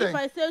 What's it saying?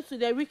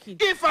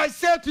 If I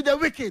say to the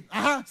wicked,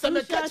 you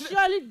shall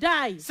surely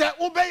die. Say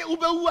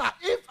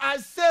if I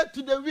say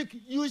to the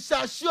wicked, you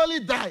shall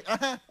surely die.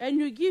 And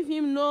you give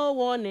him no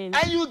warning.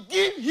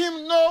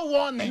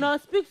 Nor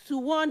speak to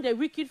warn the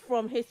wicked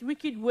from his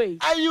wicked ways.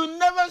 And you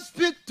never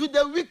speak to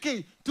the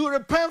wicked to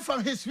repent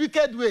from his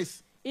wicked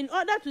ways. In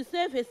order to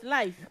save his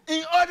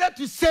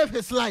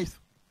life.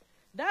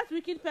 That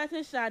wicked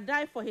person shall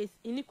die for his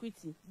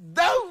iniquity.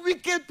 That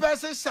wicked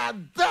person shall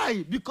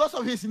die because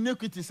of his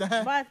iniquities.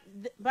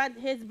 But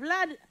his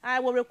blood I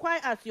will require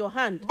at your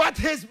hand. But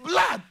his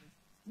blood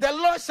the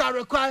Lord shall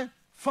require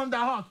from the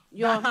heart.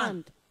 Your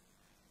hand.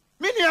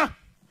 Minia,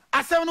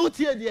 I said no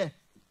tear there.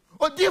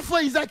 O dear for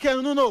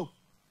Ezekiel no.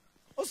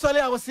 O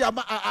sorry I was here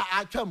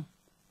I come.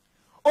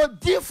 O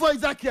dear for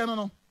Ezekiel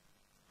no.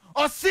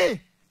 O say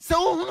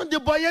who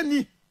the boy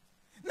ni.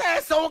 Na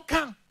so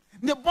kan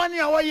the bunny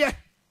away.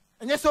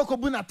 And yes, so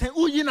Kobuna ten,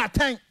 Uyin at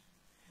ten.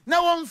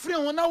 Now one free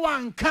one, now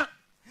one can't.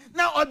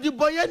 Now, or the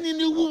boy any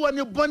woo and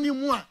the bonny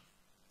moi.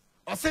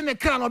 Or send a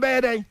crown of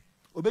bed,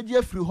 obey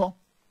a free ho.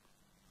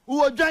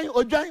 Who or John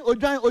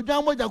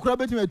Moja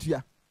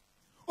Crabetia.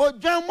 Or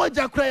John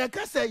Moja Cray, I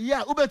can say,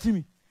 yeah,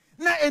 Ubetimi.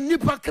 Na a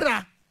nipper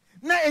cra,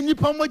 na a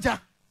nipper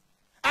moja.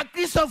 A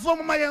Christopher,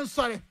 my own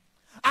sorry.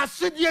 I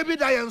should ye be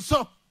die and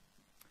so.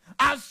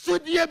 As your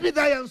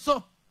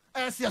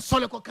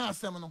solico can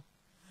seminal.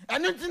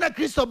 And nothing a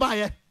Christo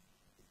buyer.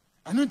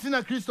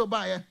 Anuntina Christo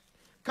by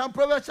Come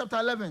Proverbs chapter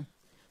 11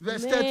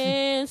 verse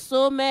 30.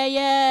 So may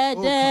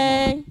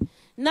day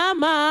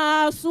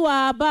Nama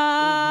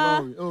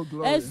swaba. Oh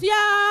glory.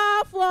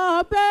 Esia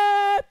for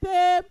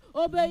pepe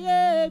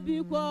obeye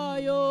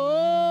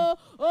bikoyo.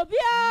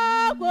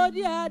 Obia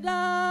godia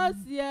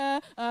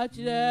dasia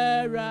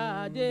achlerade.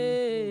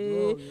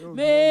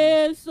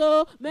 Me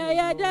so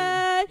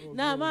meyede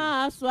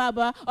nama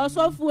swaba.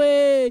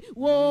 Osofwe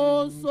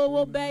wo so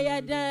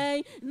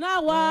obeyede na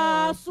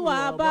wa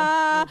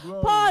swaba.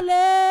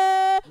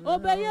 Pole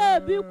obeye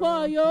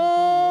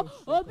bikoyo.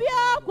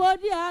 Obia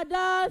godia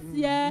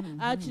dasia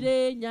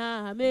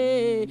achirenya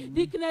me.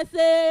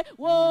 Diknese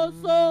wo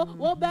so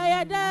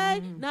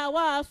obeyede na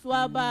wa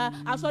swaba.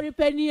 Asori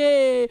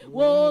penie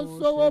wo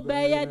so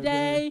obey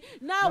day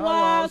na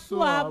wa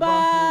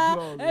swaba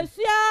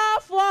esia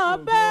for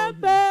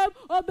bebe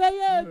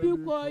obey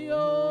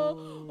bikoyo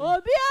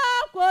obi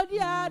akodi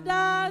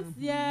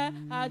adanse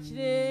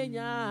achire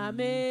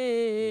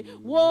nyame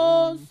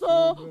wo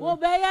so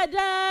obey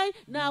day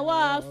na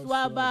wa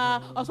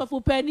swaba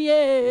osofu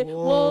penie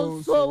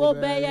wo so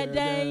obey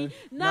day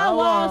na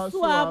wa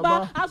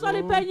swaba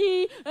asori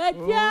peni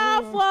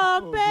etia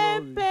for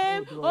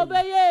bebe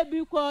obey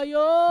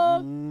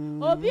bikoyo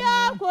obi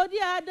akodi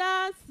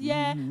adanse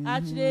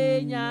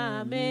achire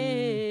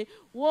nyame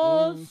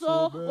wo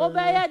so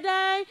obey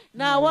day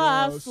na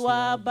wa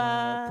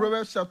swaba.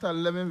 Proverbs chapter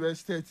 11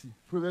 verse 30.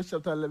 Proverbs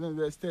chapter 11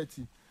 verse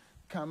 30.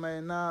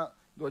 Come now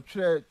the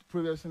church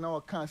Proverbs now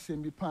can't say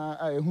me pan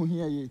I who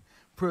hear ye.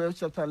 Proverbs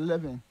chapter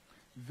 11,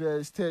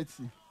 verse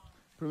 30.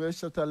 Proverbs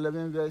chapter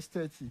 11, verse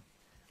 30.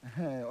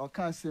 Or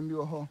can't say me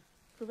or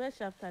Proverbs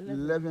chapter 11.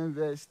 11,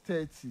 verse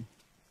 30.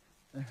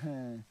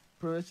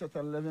 Proverbs chapter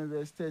 11,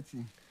 verse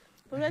 30.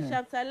 Proverbs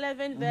chapter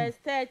 11, verse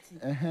 30.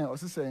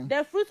 What's it saying?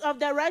 The fruit of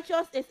the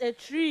righteous is a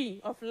tree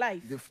of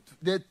life.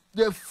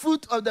 The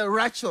fruit of the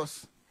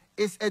righteous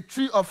is a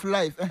tree of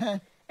life.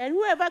 And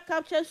whoever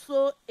captures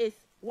soul is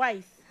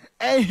wise.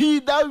 And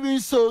he that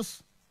wins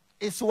souls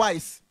is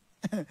wise.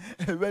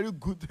 Very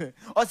good.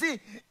 Or see,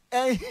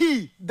 and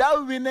he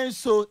that wins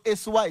soul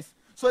is wise.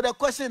 So the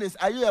question is,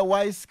 are you a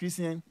wise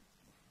Christian?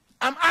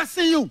 I'm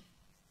asking you.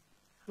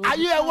 Are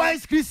you a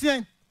wise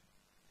Christian?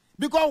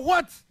 Because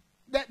what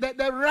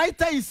the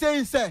writer is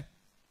saying, say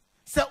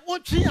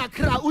uchi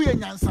akra uye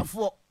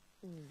nyansafo.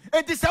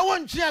 Enti se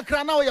wonchi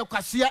akra na uye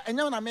kwasia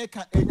enya na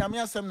meka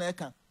enyame asem na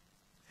eka.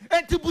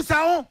 Enti busa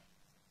ho.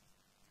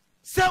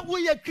 Se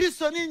uye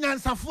Kristo ni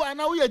nyansafo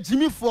ana uye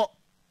jimifo.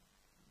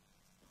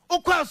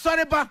 Okwa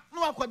soreba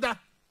no akoda.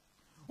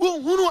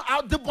 Unhunu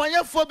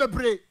adebonyefo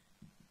bebre.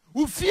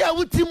 Ufia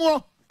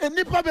wutimo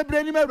enipa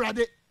bebre ni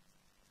mewrade.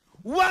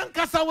 Wan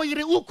kasa wo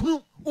yire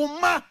ukunu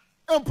umma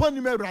empo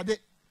ni mewrade.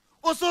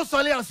 Oso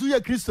sole asu ye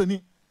Kristo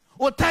ni.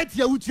 O tight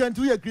ya wutu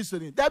antu ye Kristo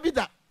ni.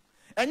 Dabida.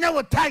 Enya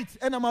wo tight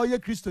ena ma ye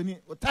Kristo ni.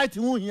 O tight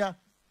hu hia.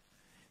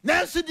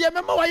 Nanso de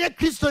mema wo ye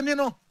Kristo ni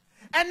no.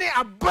 Ene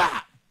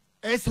aba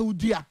ese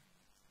udia.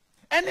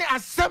 Ene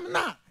asem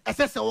na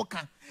ese se wo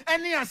kan.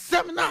 Ene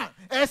asem na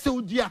ese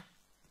udia.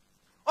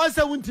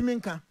 Onse wuntimi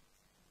nka.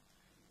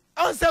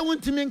 Onse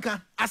wuntimi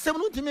nka. Asem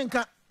wuntimi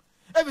nka.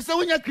 Ebi se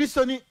wunya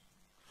Kristo ni.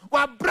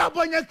 Wa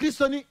brabo nya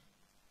Kristo ni.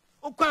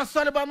 Ukwa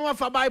sole ba no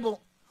afa Bible.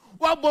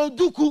 Wa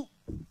boduku.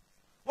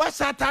 Wa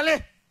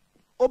satale.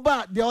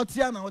 Oba de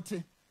otia na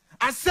ote.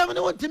 Asem ni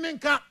wuntimi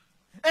nka.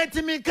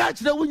 Entimi nka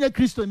kire wunya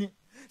Kristo ni.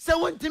 Se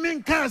wuntimi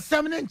nka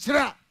asem ni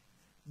nkyira.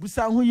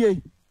 Busa hu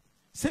ye.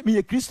 Se me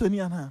ye Kristo ni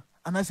ana.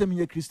 Ana se me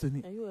ye Kristo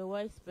ni. Are you a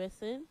wise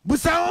person?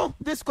 Busa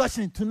this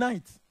question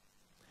tonight.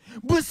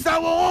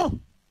 Busa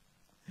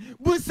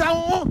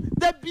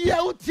the bia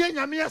utie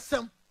nyame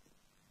asem.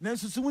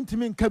 Nanso so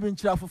wuntimi nka be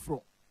nkyira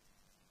foforo.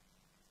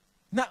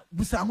 Na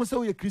busa ho se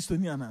wo ye Kristo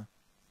ni ana.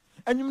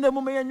 Anyum na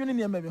moma yanwene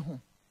ne emabe ho.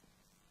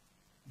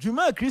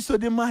 Dwuma Kristo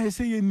de ma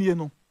hese ye nie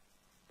no.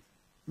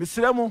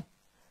 Mesrɛ mo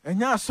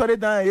enya asɔre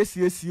dan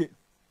yesiesie.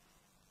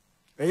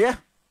 Eye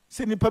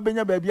se nipa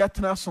benya ba bia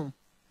tena so.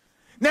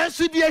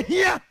 Nanso de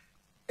hia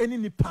eni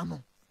nipa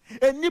no.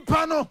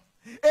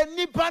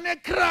 Enipa ne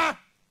kra.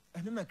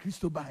 Eno na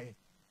Kristo bae.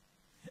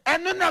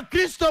 Eno na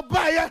Kristo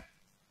bae.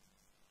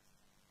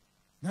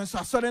 Nanso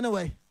asɔre ne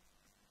we.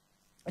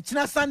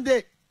 Achina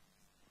Sunday.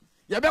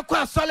 Yabekɔ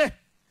asɔre.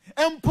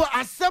 Empo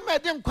asɛm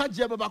ede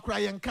nkwaje baba kora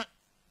yenka.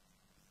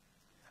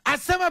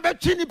 Asɛm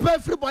abetwi nipa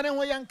afiri bɔne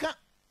ho yenka.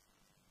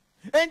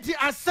 Enti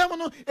asɛm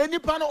no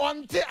enipa no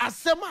onte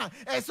asɛm a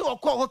ɛse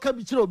wɔkɔ hɔ ka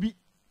bi kyerɛ obi.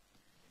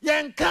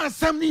 Yenka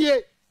asɛm ne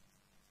ye.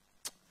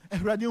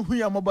 Awurade hu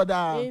ya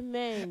moboda.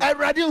 Amen.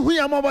 Awurade hu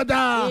ya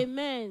moboda.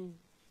 Amen.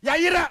 Ya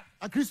yira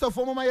a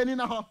Christopher mama yani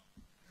na ho.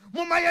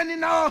 Mama yani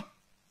na ho.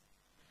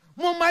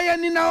 Mama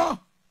yani na ho.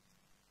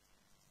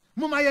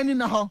 Mama yani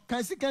na ho.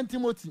 Kan 2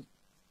 Timothy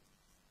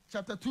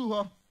chapter 2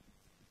 ho.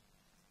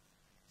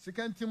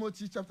 2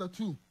 Timothy chapter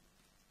 2.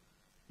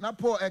 Na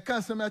Paul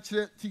can say na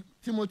kire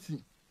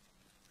Timothy.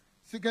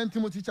 2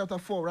 Timothy chapter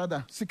 4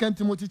 rather. 2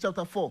 Timothy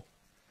chapter 4.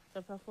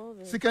 Chapter 4.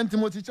 2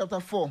 Timothy chapter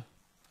 4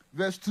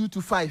 verse 2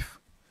 to 5.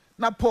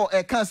 Na Paul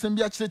can say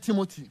bia kire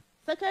Timothy.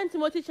 2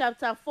 Timothy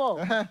chapter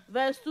 4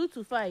 verse 2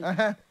 to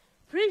 5.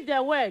 Preach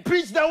the word.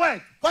 Preach the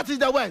word. What is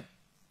the word?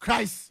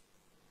 Christ.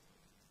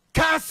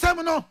 Ka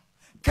asem no.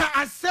 Ka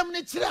asem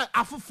ni kire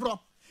afoforo.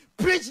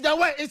 Preach the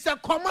word. It's a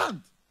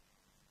command.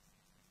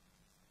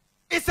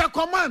 It's a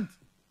command.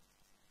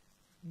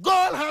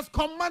 God has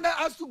commanded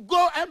us to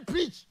go and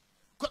preach.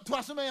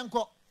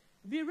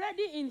 Be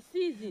ready in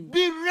season.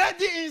 Be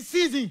ready in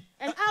season.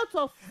 And out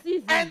of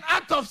season. And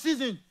out of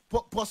season.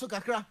 Poso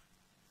kakra.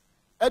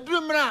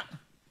 Edumra.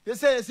 You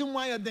say esi mu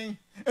ayeden.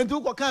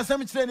 Entu ko kan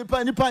asem kire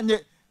nipa nye.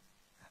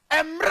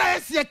 Emra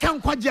esi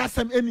kan kwaje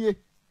asem enie.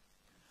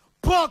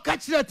 Paul ka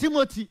kire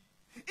Timothy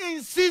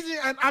in season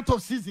and out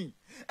of season.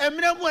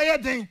 Emra mu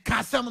ayeden ka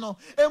asem no.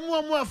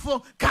 Emu mu afo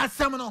ka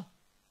asem no.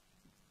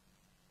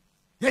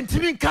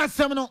 Yentimi ka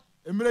asem no.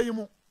 Emra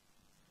yimu.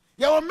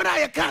 Ya wo mra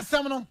ye ka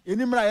asem no.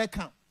 Eni mra ye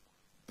ka.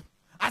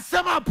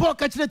 Asem a Paul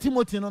ka kire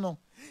Timothy no.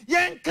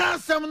 Yen ka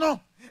asem no.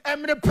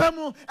 Emre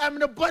pemu,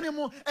 emre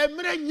bonimu,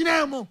 emre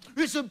nyinemu.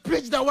 We should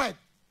preach the word.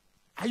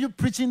 Are you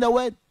preaching the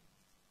word?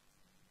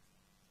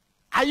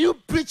 Are you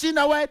preaching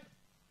the word?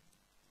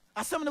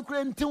 Asem no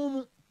kure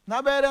ntimu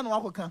na bere no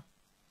akoka.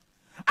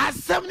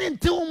 Asem ni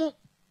ntimu.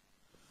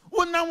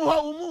 Unam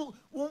ho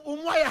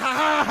umu ya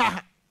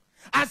ha.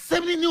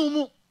 Asem ni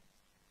umu.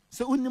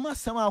 Se unima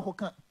asem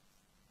akoka.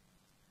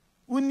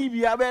 Uni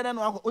bi abere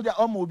no akoka. Oja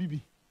omo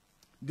obibi.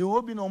 De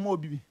obi no omo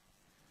obibi.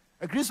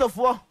 A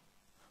Christopher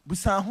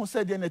busa ho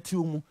said na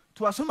tiumu.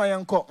 To asoma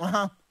yanko.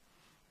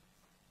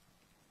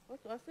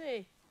 What do I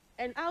say?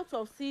 And out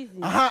of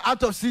season.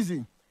 Out of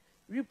season.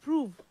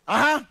 reprove,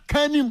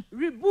 Kanim,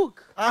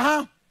 rebuke,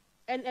 and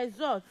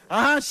exhort,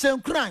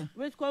 same crime.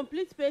 With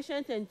complete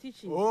patience and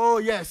teaching. Oh,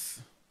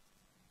 yes.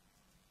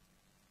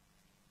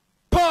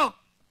 Paul,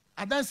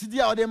 I don't see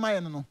the other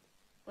man. No.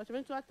 For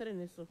the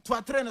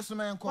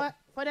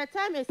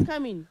time is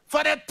coming.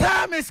 For the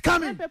time is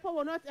coming. When people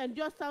will not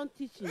endure sound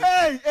teaching.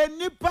 Hey,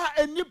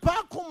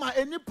 enipa kuma,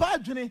 enipa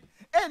juni,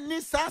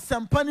 eni sa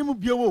sampani mu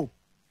biewo.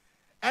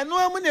 Eno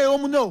amu ne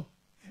omu no.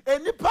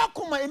 Enipa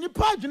kuma,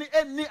 enipa juni,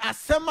 eni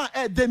asema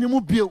deni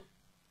mu bio.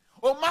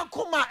 Oma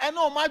kuma,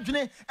 eno oma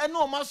juni,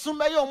 eno oma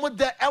sumba yo mu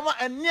de, ewa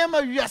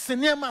eniema wiase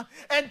niema,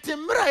 enti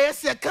mra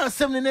yesi ya kan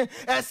semnine,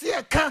 yesi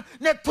ya kan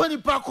ne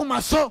 20 pa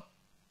kuma so.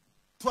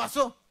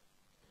 Tuaso.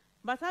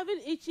 But having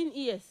itching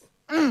ears,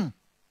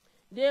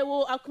 they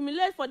will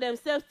accumulate for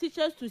themselves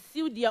teachers to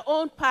suit their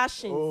own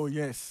passions. Oh,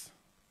 yes.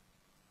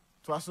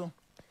 Tuaso.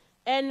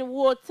 And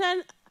will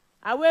turn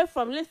away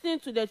from listening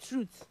to the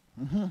truth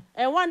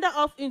and wander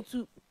off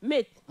into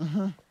myth.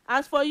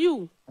 As for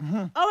you,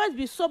 always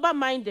be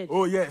sober-minded.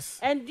 Oh, yes.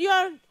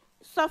 Endure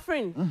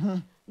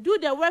suffering. Do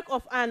the work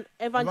of an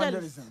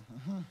evangelist.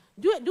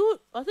 Do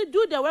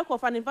the work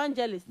of an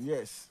evangelist.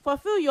 Yes.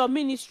 Fulfill your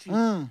ministry.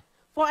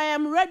 For I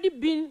am ready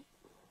being.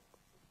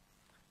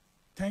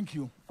 Thank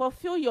you.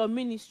 Fulfill your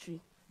ministry.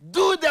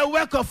 Do the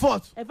work of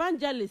what?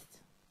 Evangelist.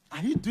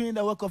 Are you doing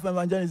the work of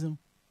evangelism?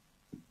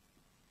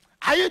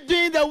 Are you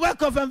doing the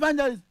work of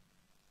evangelism?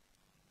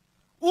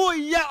 Oh,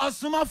 yeah,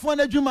 Osuma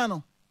Fone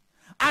Jumano.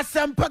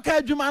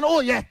 Asempaka Jumano, oh,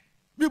 yeah.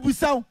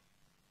 Bibusau.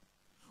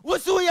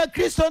 What's who ya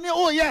Christian?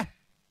 Oh, yeah.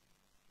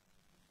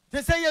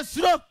 They say, yes,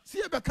 sir.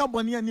 See, I become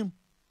one near him.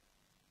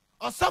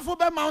 Or suffer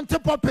by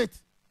mountain puppet.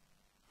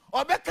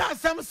 Or become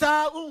some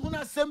sa,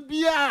 Una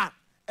Sembia,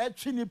 a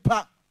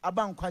chinipa, a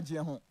bank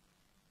quajian.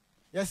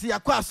 Yes, you are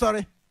quite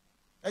sorry.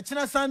 A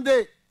China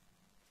Sunday.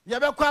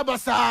 Yabakwa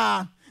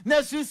basa.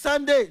 Next week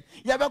Sunday.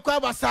 Yabakwa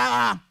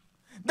basa.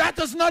 That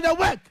is not the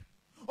work.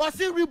 Or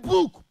see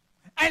rebuke.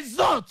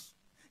 Exhort.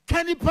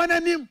 Can you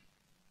pananim?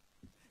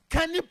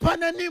 Can you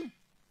pananim?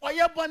 Or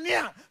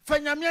yabonia.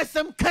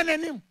 Fanyamiasem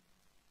cananim.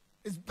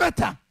 It's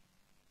better.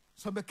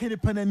 So be can you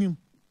pananim?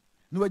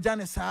 No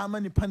jane sa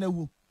mani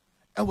panawu.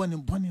 Ewan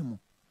in bonimu.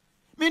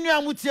 Minu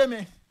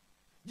amutieme.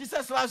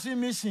 Jesus last week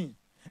mission.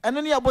 And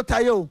only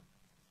abotayo.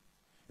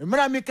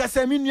 Mra mi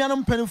kase mi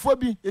nuanom panifo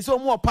bi eso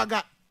mo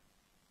opaga.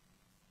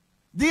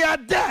 They are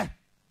there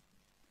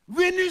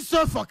winning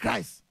souls for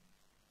Christ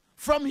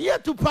from here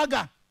to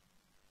Paga.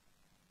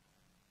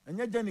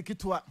 Anya jani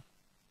kitwa.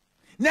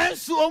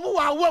 Nansu omu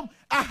wa wom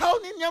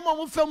ahaw ni nyama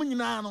mo fam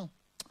nyina no.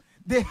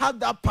 They have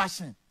that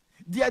passion,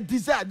 their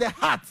desire, the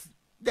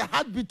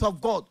heartbeat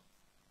of God.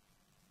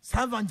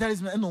 Sa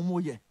evangelism eno mo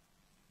ye.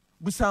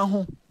 Busa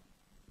ho.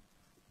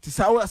 Ti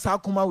sa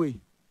kuma we.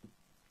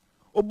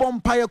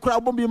 Obom paya kura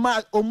obom bi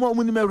ma omo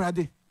mu ni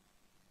mewrade.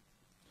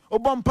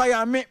 Obom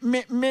paya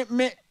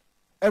me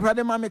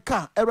Erade ma me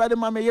ka, erade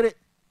ma me yere.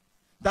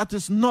 That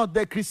is not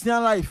the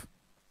Christian life.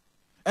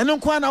 And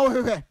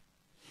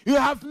you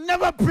have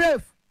never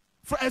prayed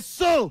for a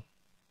soul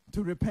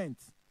to repent,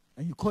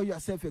 and you call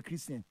yourself a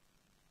Christian.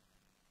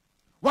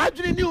 Why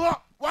do you know?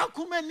 Why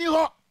come you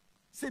know?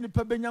 Say ni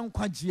pebenya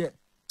nkwaje.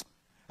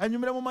 And you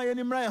mama ye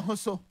nimra ye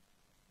hoso.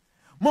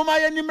 Mama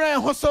ye nimra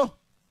ye hoso.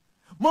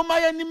 Mama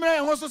ye nimra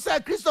ye hoso say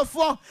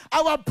Christopher,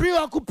 our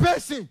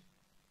preoccupation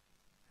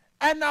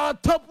and our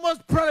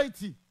topmost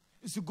priority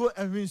is to go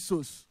and win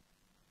souls.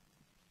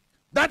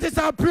 That is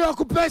our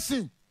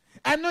preoccupation.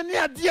 And only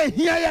a dear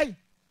here,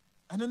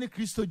 and only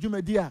Christo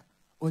Jumedia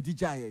or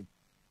Dijaye.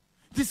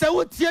 This is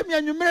what Tiemi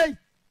and you may.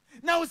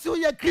 Now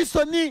see your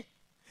Christo ni.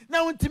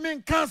 Now when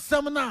Timin can't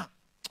summon now.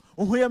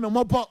 Oh, who am a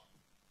mobo?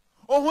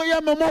 Oh, who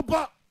am a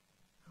mobo?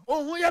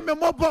 Oh, who am a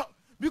mobo?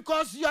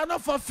 Because you are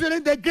not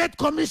fulfilling the Great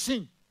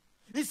Commission.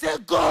 He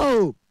said,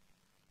 go.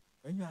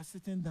 And you are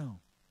sitting down.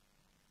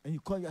 And you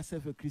call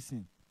yourself a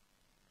Christian.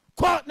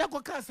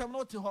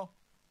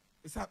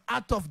 It's an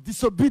act of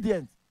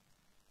disobedience.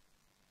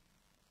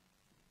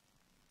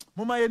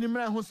 Mama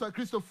yenimra hunso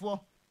Christopher.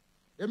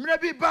 Emre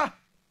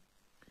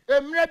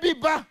bi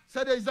ba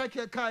said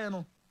Ezekiel kai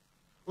no.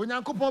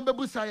 Onyankopon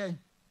bebusa yen.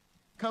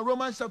 Can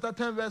Romans chapter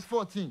 10 verse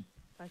 14.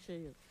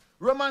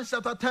 Romans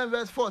chapter 10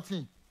 verse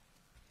 14.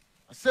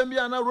 Assembly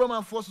na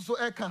Romans 4 so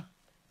eka.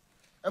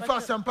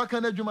 Efa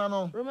sampaka na dwuma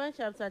no. Romans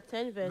chapter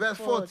 10 verse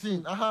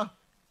 14.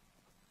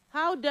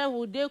 How then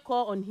would they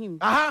call on him?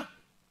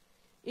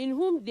 In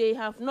whom they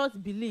have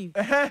not believed?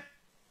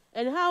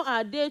 And how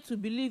are they to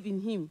believe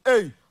in him?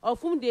 Of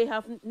whom they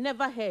have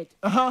never heard?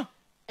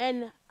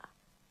 And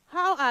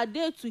how are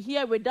they to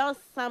hear without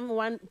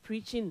someone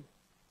preaching?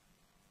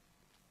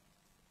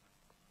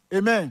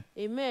 Amen.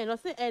 Amen.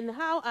 And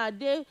how are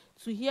they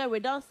to hear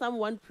without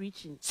someone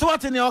preaching? So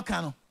what in your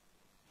canon?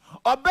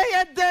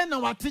 Obey then no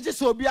what teaches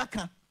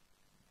obiaka.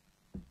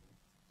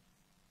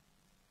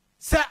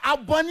 Say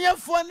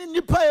abonefo ni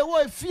nipa e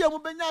wo afie mu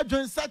benya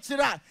adwonsa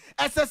kira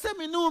esese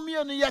me no mi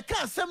no ye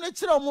ka asem ne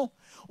kira mu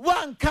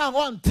wan kan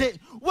onte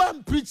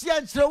wan preach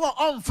an kira wo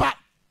onfa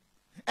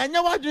enye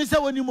wadwon se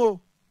woni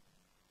mo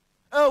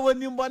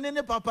wonim bone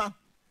ne papa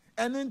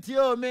and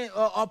into me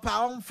or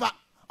pa on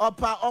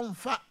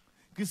fat.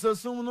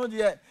 Kisosum no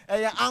dear,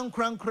 a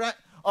ankran crack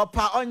or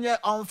pa on ye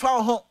on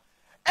foul home.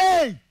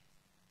 Hey!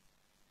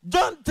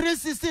 John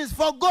 3:16,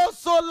 for God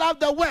so loved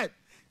the world.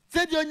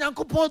 Said your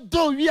Yankupon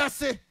do we are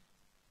say.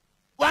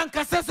 One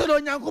cassette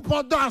on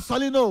Yankupon do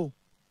solino.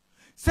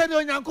 Said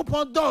your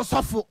Yankupon do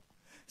suffer.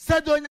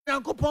 Said your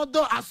Yankupon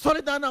do a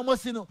solid and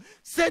mosino.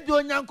 Said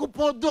your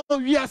Yankupon do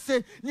we are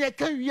say, near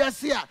can we are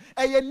see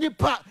a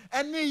nipa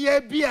and near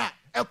beer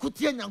a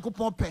cutian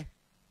Yankupon pe.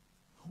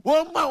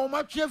 One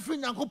my free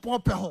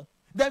Yankupon pe home.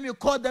 Then you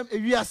call them a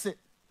wiase.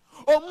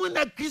 O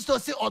muna Christo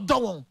say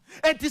odon.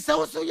 And tis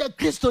also your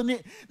Christo ni.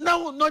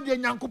 Now not the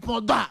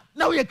Yankupon da.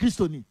 Now you're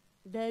Christo ni.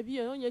 There be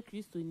on your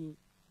Christo ni.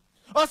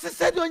 O se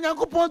said your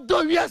Yankupon do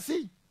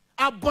wiase.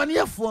 A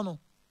bonnier fono.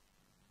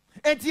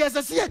 And tis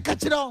a see a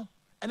catch it on.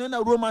 And then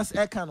a romance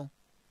ekano.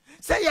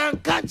 Say yan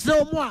catch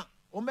no more.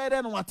 O made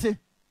no wate.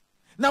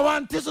 Now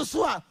one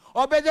tisosua.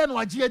 Or better no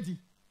ajedi.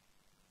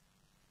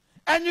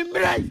 And you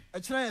may a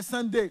China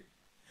Sunday.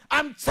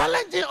 I'm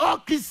challenging all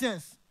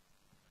Christians.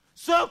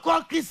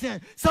 So-called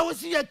Christians. So we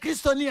see a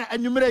Christian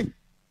and you may.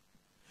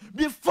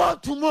 Before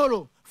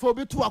tomorrow, for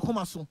be to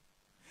akomaso.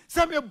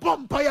 Some a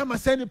bomb paya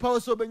maseni power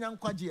so benyan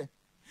kwaje.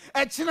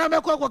 A China me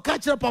kwa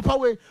catch papa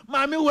way,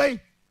 mommy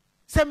way.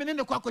 Some in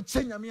the kwako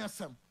change me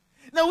asam.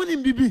 Now when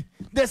in BB,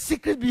 the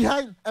secret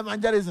behind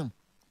evangelism.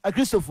 A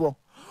Christopher.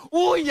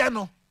 Oh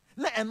yano.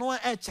 Na eno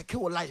a check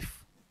your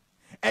life.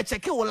 A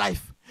check your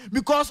life.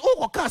 Because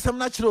oh some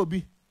natural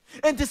be.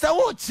 And to say,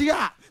 oh,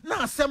 chia,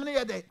 now 70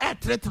 a day, at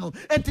threatened,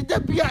 and to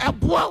be a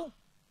bow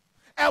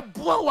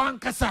one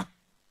cassa.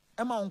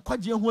 Am I on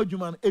Quajian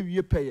Woodman every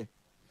year pay?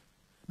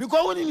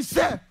 Because when he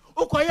said,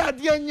 oh, Koya,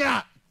 dear,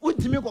 ya,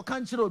 wouldn't make a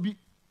country be.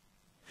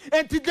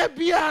 And to the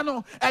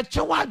piano at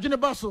Chawaj in a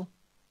bustle.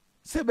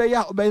 Say, by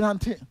ya, obey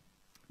Nanti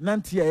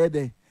a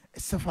day, a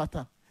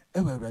safata,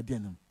 ever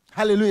radianum.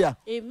 Hallelujah.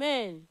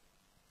 Amen.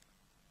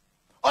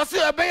 Or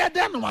say, obey a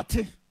dan what?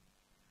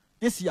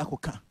 Yes,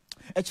 Yakoka.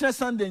 A China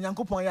Sunday,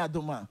 Yankupon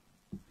Adum.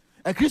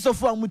 A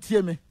Christopher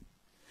Mutieme.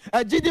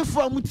 A Jidi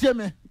for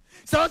Mutieme.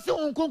 So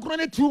on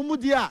concrete to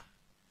Mudia.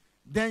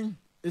 Then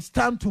it's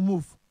time to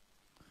move.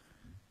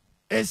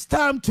 It's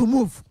time to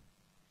move.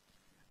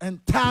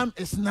 And time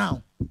is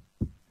now.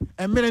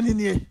 A minute in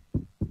here.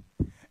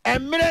 A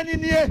minute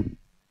in here.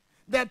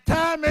 The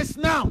time is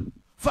now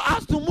for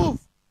us to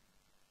move.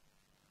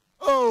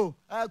 Oh,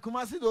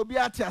 Kumasi do be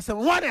at us.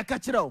 One a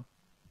catch it out.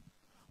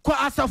 Kwa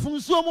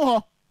asafun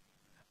somo.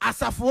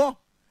 Asafo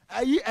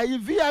ayi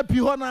VIP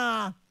ho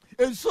na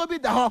enso bi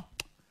da ho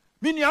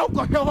mini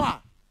awkohwe ho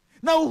a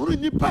na uhuru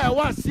nipa e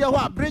wa ase ho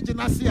a bridge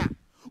na ase a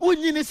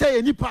unyi ni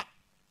say nipa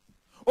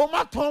o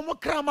ma ton mo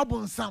kra ma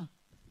bonsam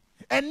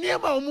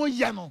eniema o mo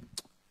ye no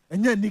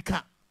enya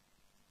nika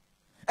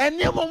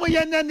eniema o mo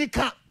ye nya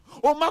nika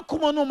o ma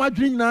komo no ma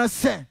dwin na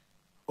se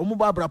o mo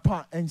ba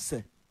brapa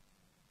ense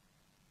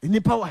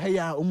nipa wa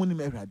haya o mo ni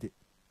mewrade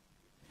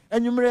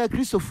enwumre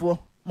Christopher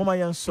mama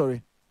yan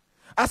sorry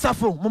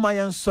Asafo, mama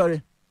yan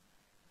sorry.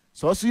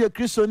 So also your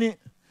Christian,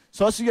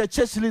 so also your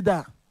church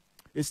leader.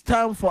 It's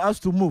time for us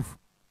to move.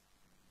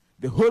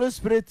 The Holy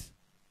Spirit,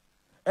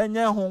 and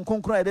ya hon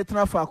konkra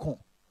edetna fakon.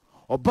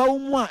 Oba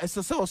umwa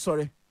esese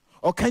sorry.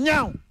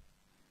 Okanyao.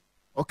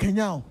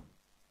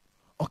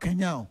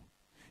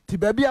 Ti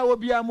baby a wo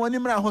bia mo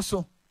nimra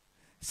hoso.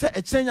 Se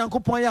echen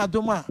Yankopon ya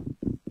Adum a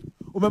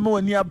umema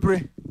wani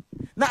abre.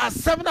 Na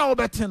asem na wo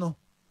bete no.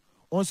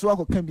 Onso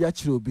akokan bia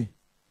kire obi.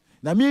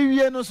 Na me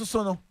wie no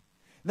so no.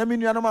 Na me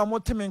nuanom a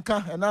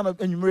motemenka ena na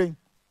anwumre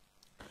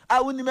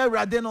a woni me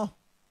wrade no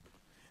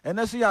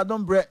ena so ya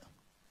Adum bre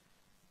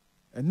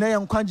ena ye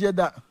nkwagye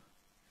da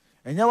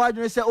enya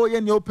wadwene se o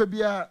ye ne opa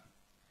bia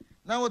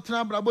na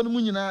wotena brabo no mu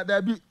nyina da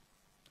bi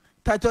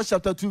Titus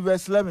chapter 2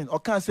 verse 11 o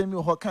kan se mi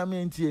ho kan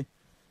me ntie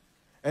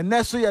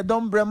ena so ye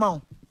Adum bre ma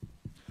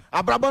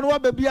abrabo no wa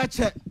ba bi a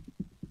che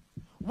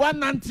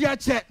wanante a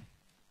che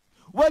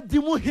wadi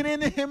mu hene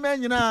ne hema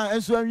nyina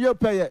enso anwie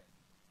peye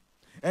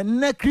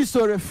ena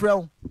Kristo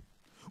refrɛw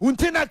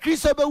untina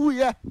Kristo be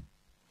wuye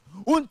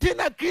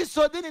untina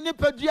Kristo de ni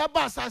padua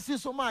ba asase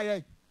so ma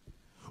ye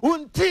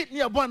unti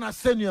ne bona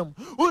senuam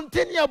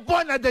unti ne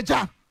bona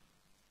deja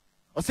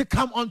o say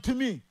come unto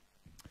me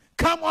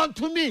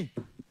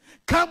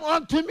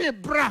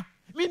bra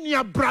me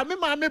nia bra me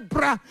ma me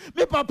bra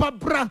me papa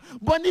bra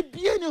boni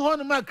bie ni ho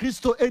no ma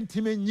Kristo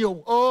entime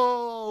nyew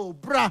oh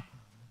bra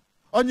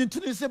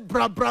onyintuni se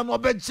bra no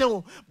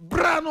obejew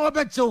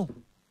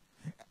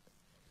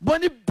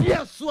boni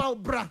bie so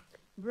bra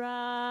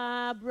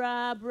Bra,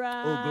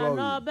 oh,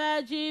 no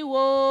beji wo.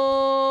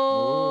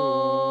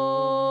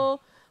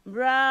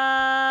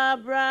 Bra,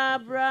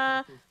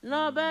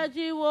 no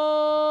beji wo.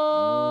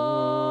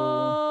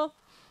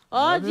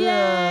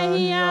 Odia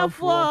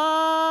hiafo.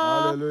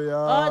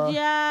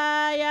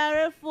 Odia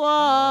yarefo.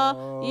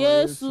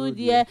 Yesu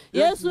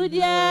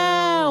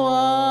die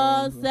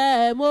won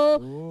semo.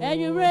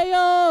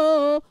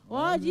 Enyureyo.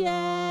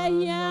 Odia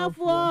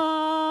hiafo.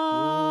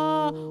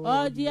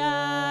 Odia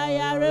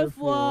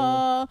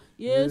yarefo.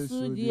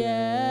 Yesu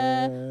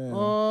die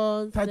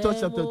on Titus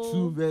chapter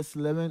 2 verse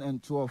 11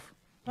 and 12.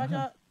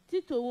 Pastor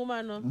Tito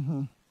woman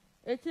no.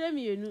 Etre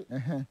mi yenu.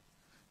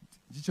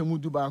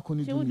 Chichemudu ba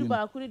akuni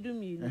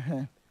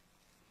dumi.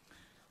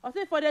 I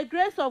say, for the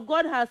grace of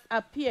God has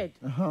appeared,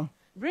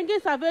 bringing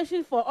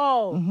salvation for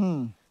all,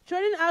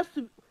 training us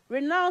to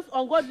renounce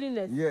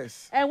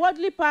ungodliness and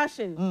worldly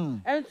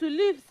passion, and to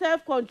live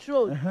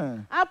self-controlled,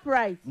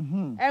 upright,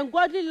 and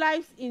godly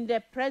lives in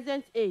the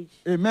present age.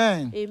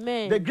 Amen.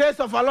 Amen. The grace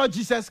of our Lord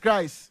Jesus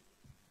Christ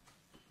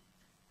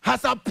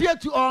has appeared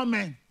to all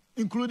men,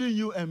 including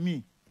you and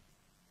me.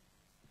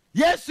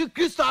 Yes,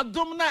 Christ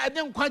Adum na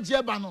edem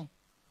kwaje ba no.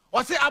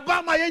 O se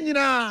abama ye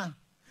nyina.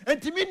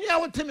 Entimi nia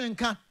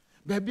wotemenka.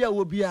 Baby a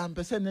wo bia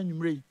mpese na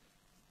nwumre.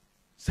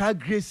 Sa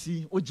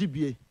grace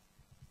ogibie.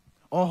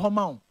 O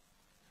homa.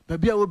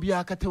 Baby a wo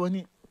bia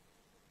katawani.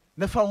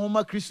 Na fa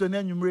homa Christ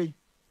na nwumre.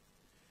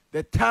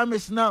 The time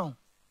is now.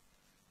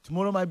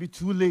 Tomorrow might be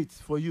too late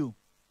for you.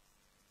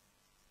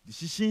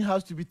 Decision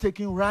has to be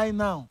taken right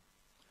now.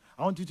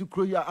 I want you to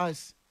close your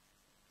eyes.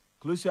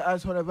 Close your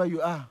eyes wherever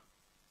you are.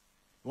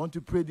 You want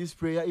to pray this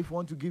prayer. If you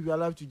want to give your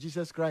life to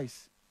Jesus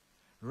Christ,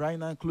 right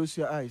now, close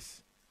your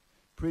eyes.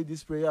 Pray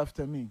this prayer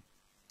after me.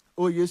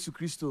 Oh, Jesus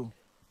Christo.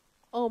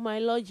 Oh, my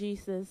Lord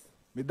Jesus.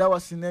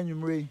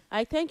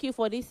 I thank you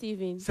for this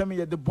evening.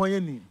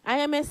 I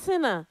am a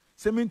sinner.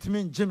 I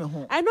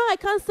know I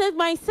can't save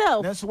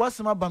myself.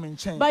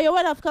 But your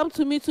word have come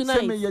to me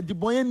tonight. Even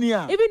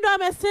though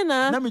I'm a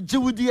sinner,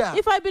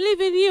 if I believe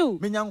in you,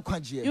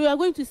 you are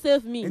going to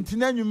save me.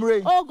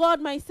 Oh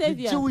God, my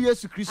Savior,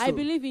 I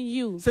believe in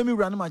you.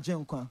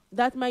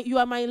 That you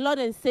are my Lord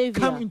and Savior.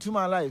 Come into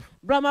my life.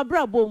 Brahma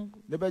Brabum.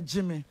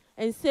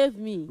 And save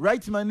me.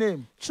 Write my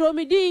name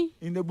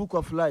in the book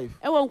of life.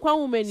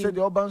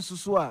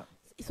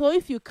 So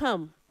if you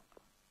come,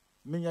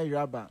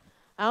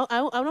 I'm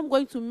not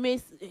going to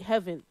miss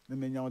heaven. I'm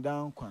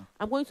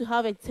going to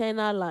have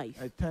eternal life.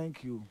 I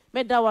thank you.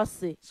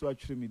 So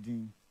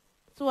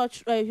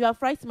you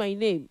have written my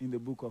name in the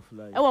book of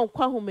life.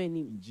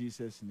 In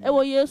Jesus' name.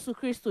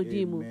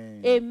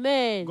 Amen.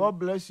 Amen. God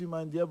bless you,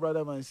 my dear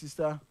brother, my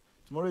sister.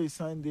 Tomorrow is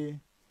Sunday.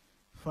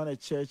 Find a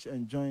church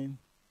and join.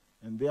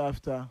 And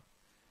thereafter,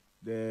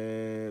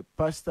 the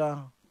pastor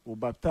will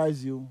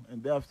baptize you.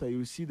 And thereafter, you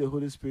will see the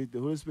Holy Spirit. The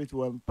Holy Spirit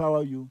will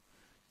empower you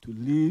to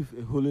live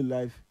a holy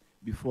life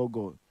before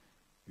God.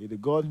 May the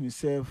God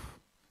himself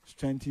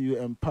strengthen you,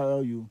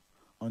 empower you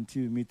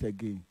until we meet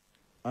again.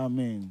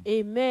 Amen.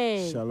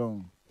 Amen.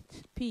 Shalom.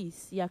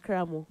 Peace.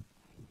 Yakramo.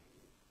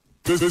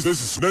 This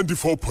is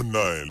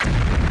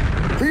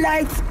 94.9.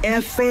 Light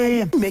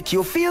FM. Make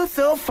you feel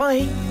so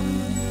fine.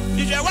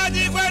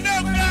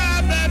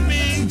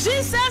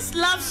 Jesus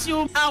loves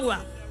you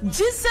hour.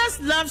 Jesus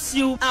loves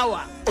you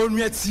hour.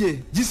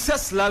 Onwetie,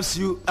 Jesus loves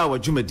you hour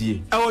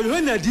jumadi. Our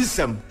Yohana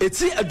disam,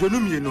 eti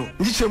adonum yeno.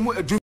 Nyichemu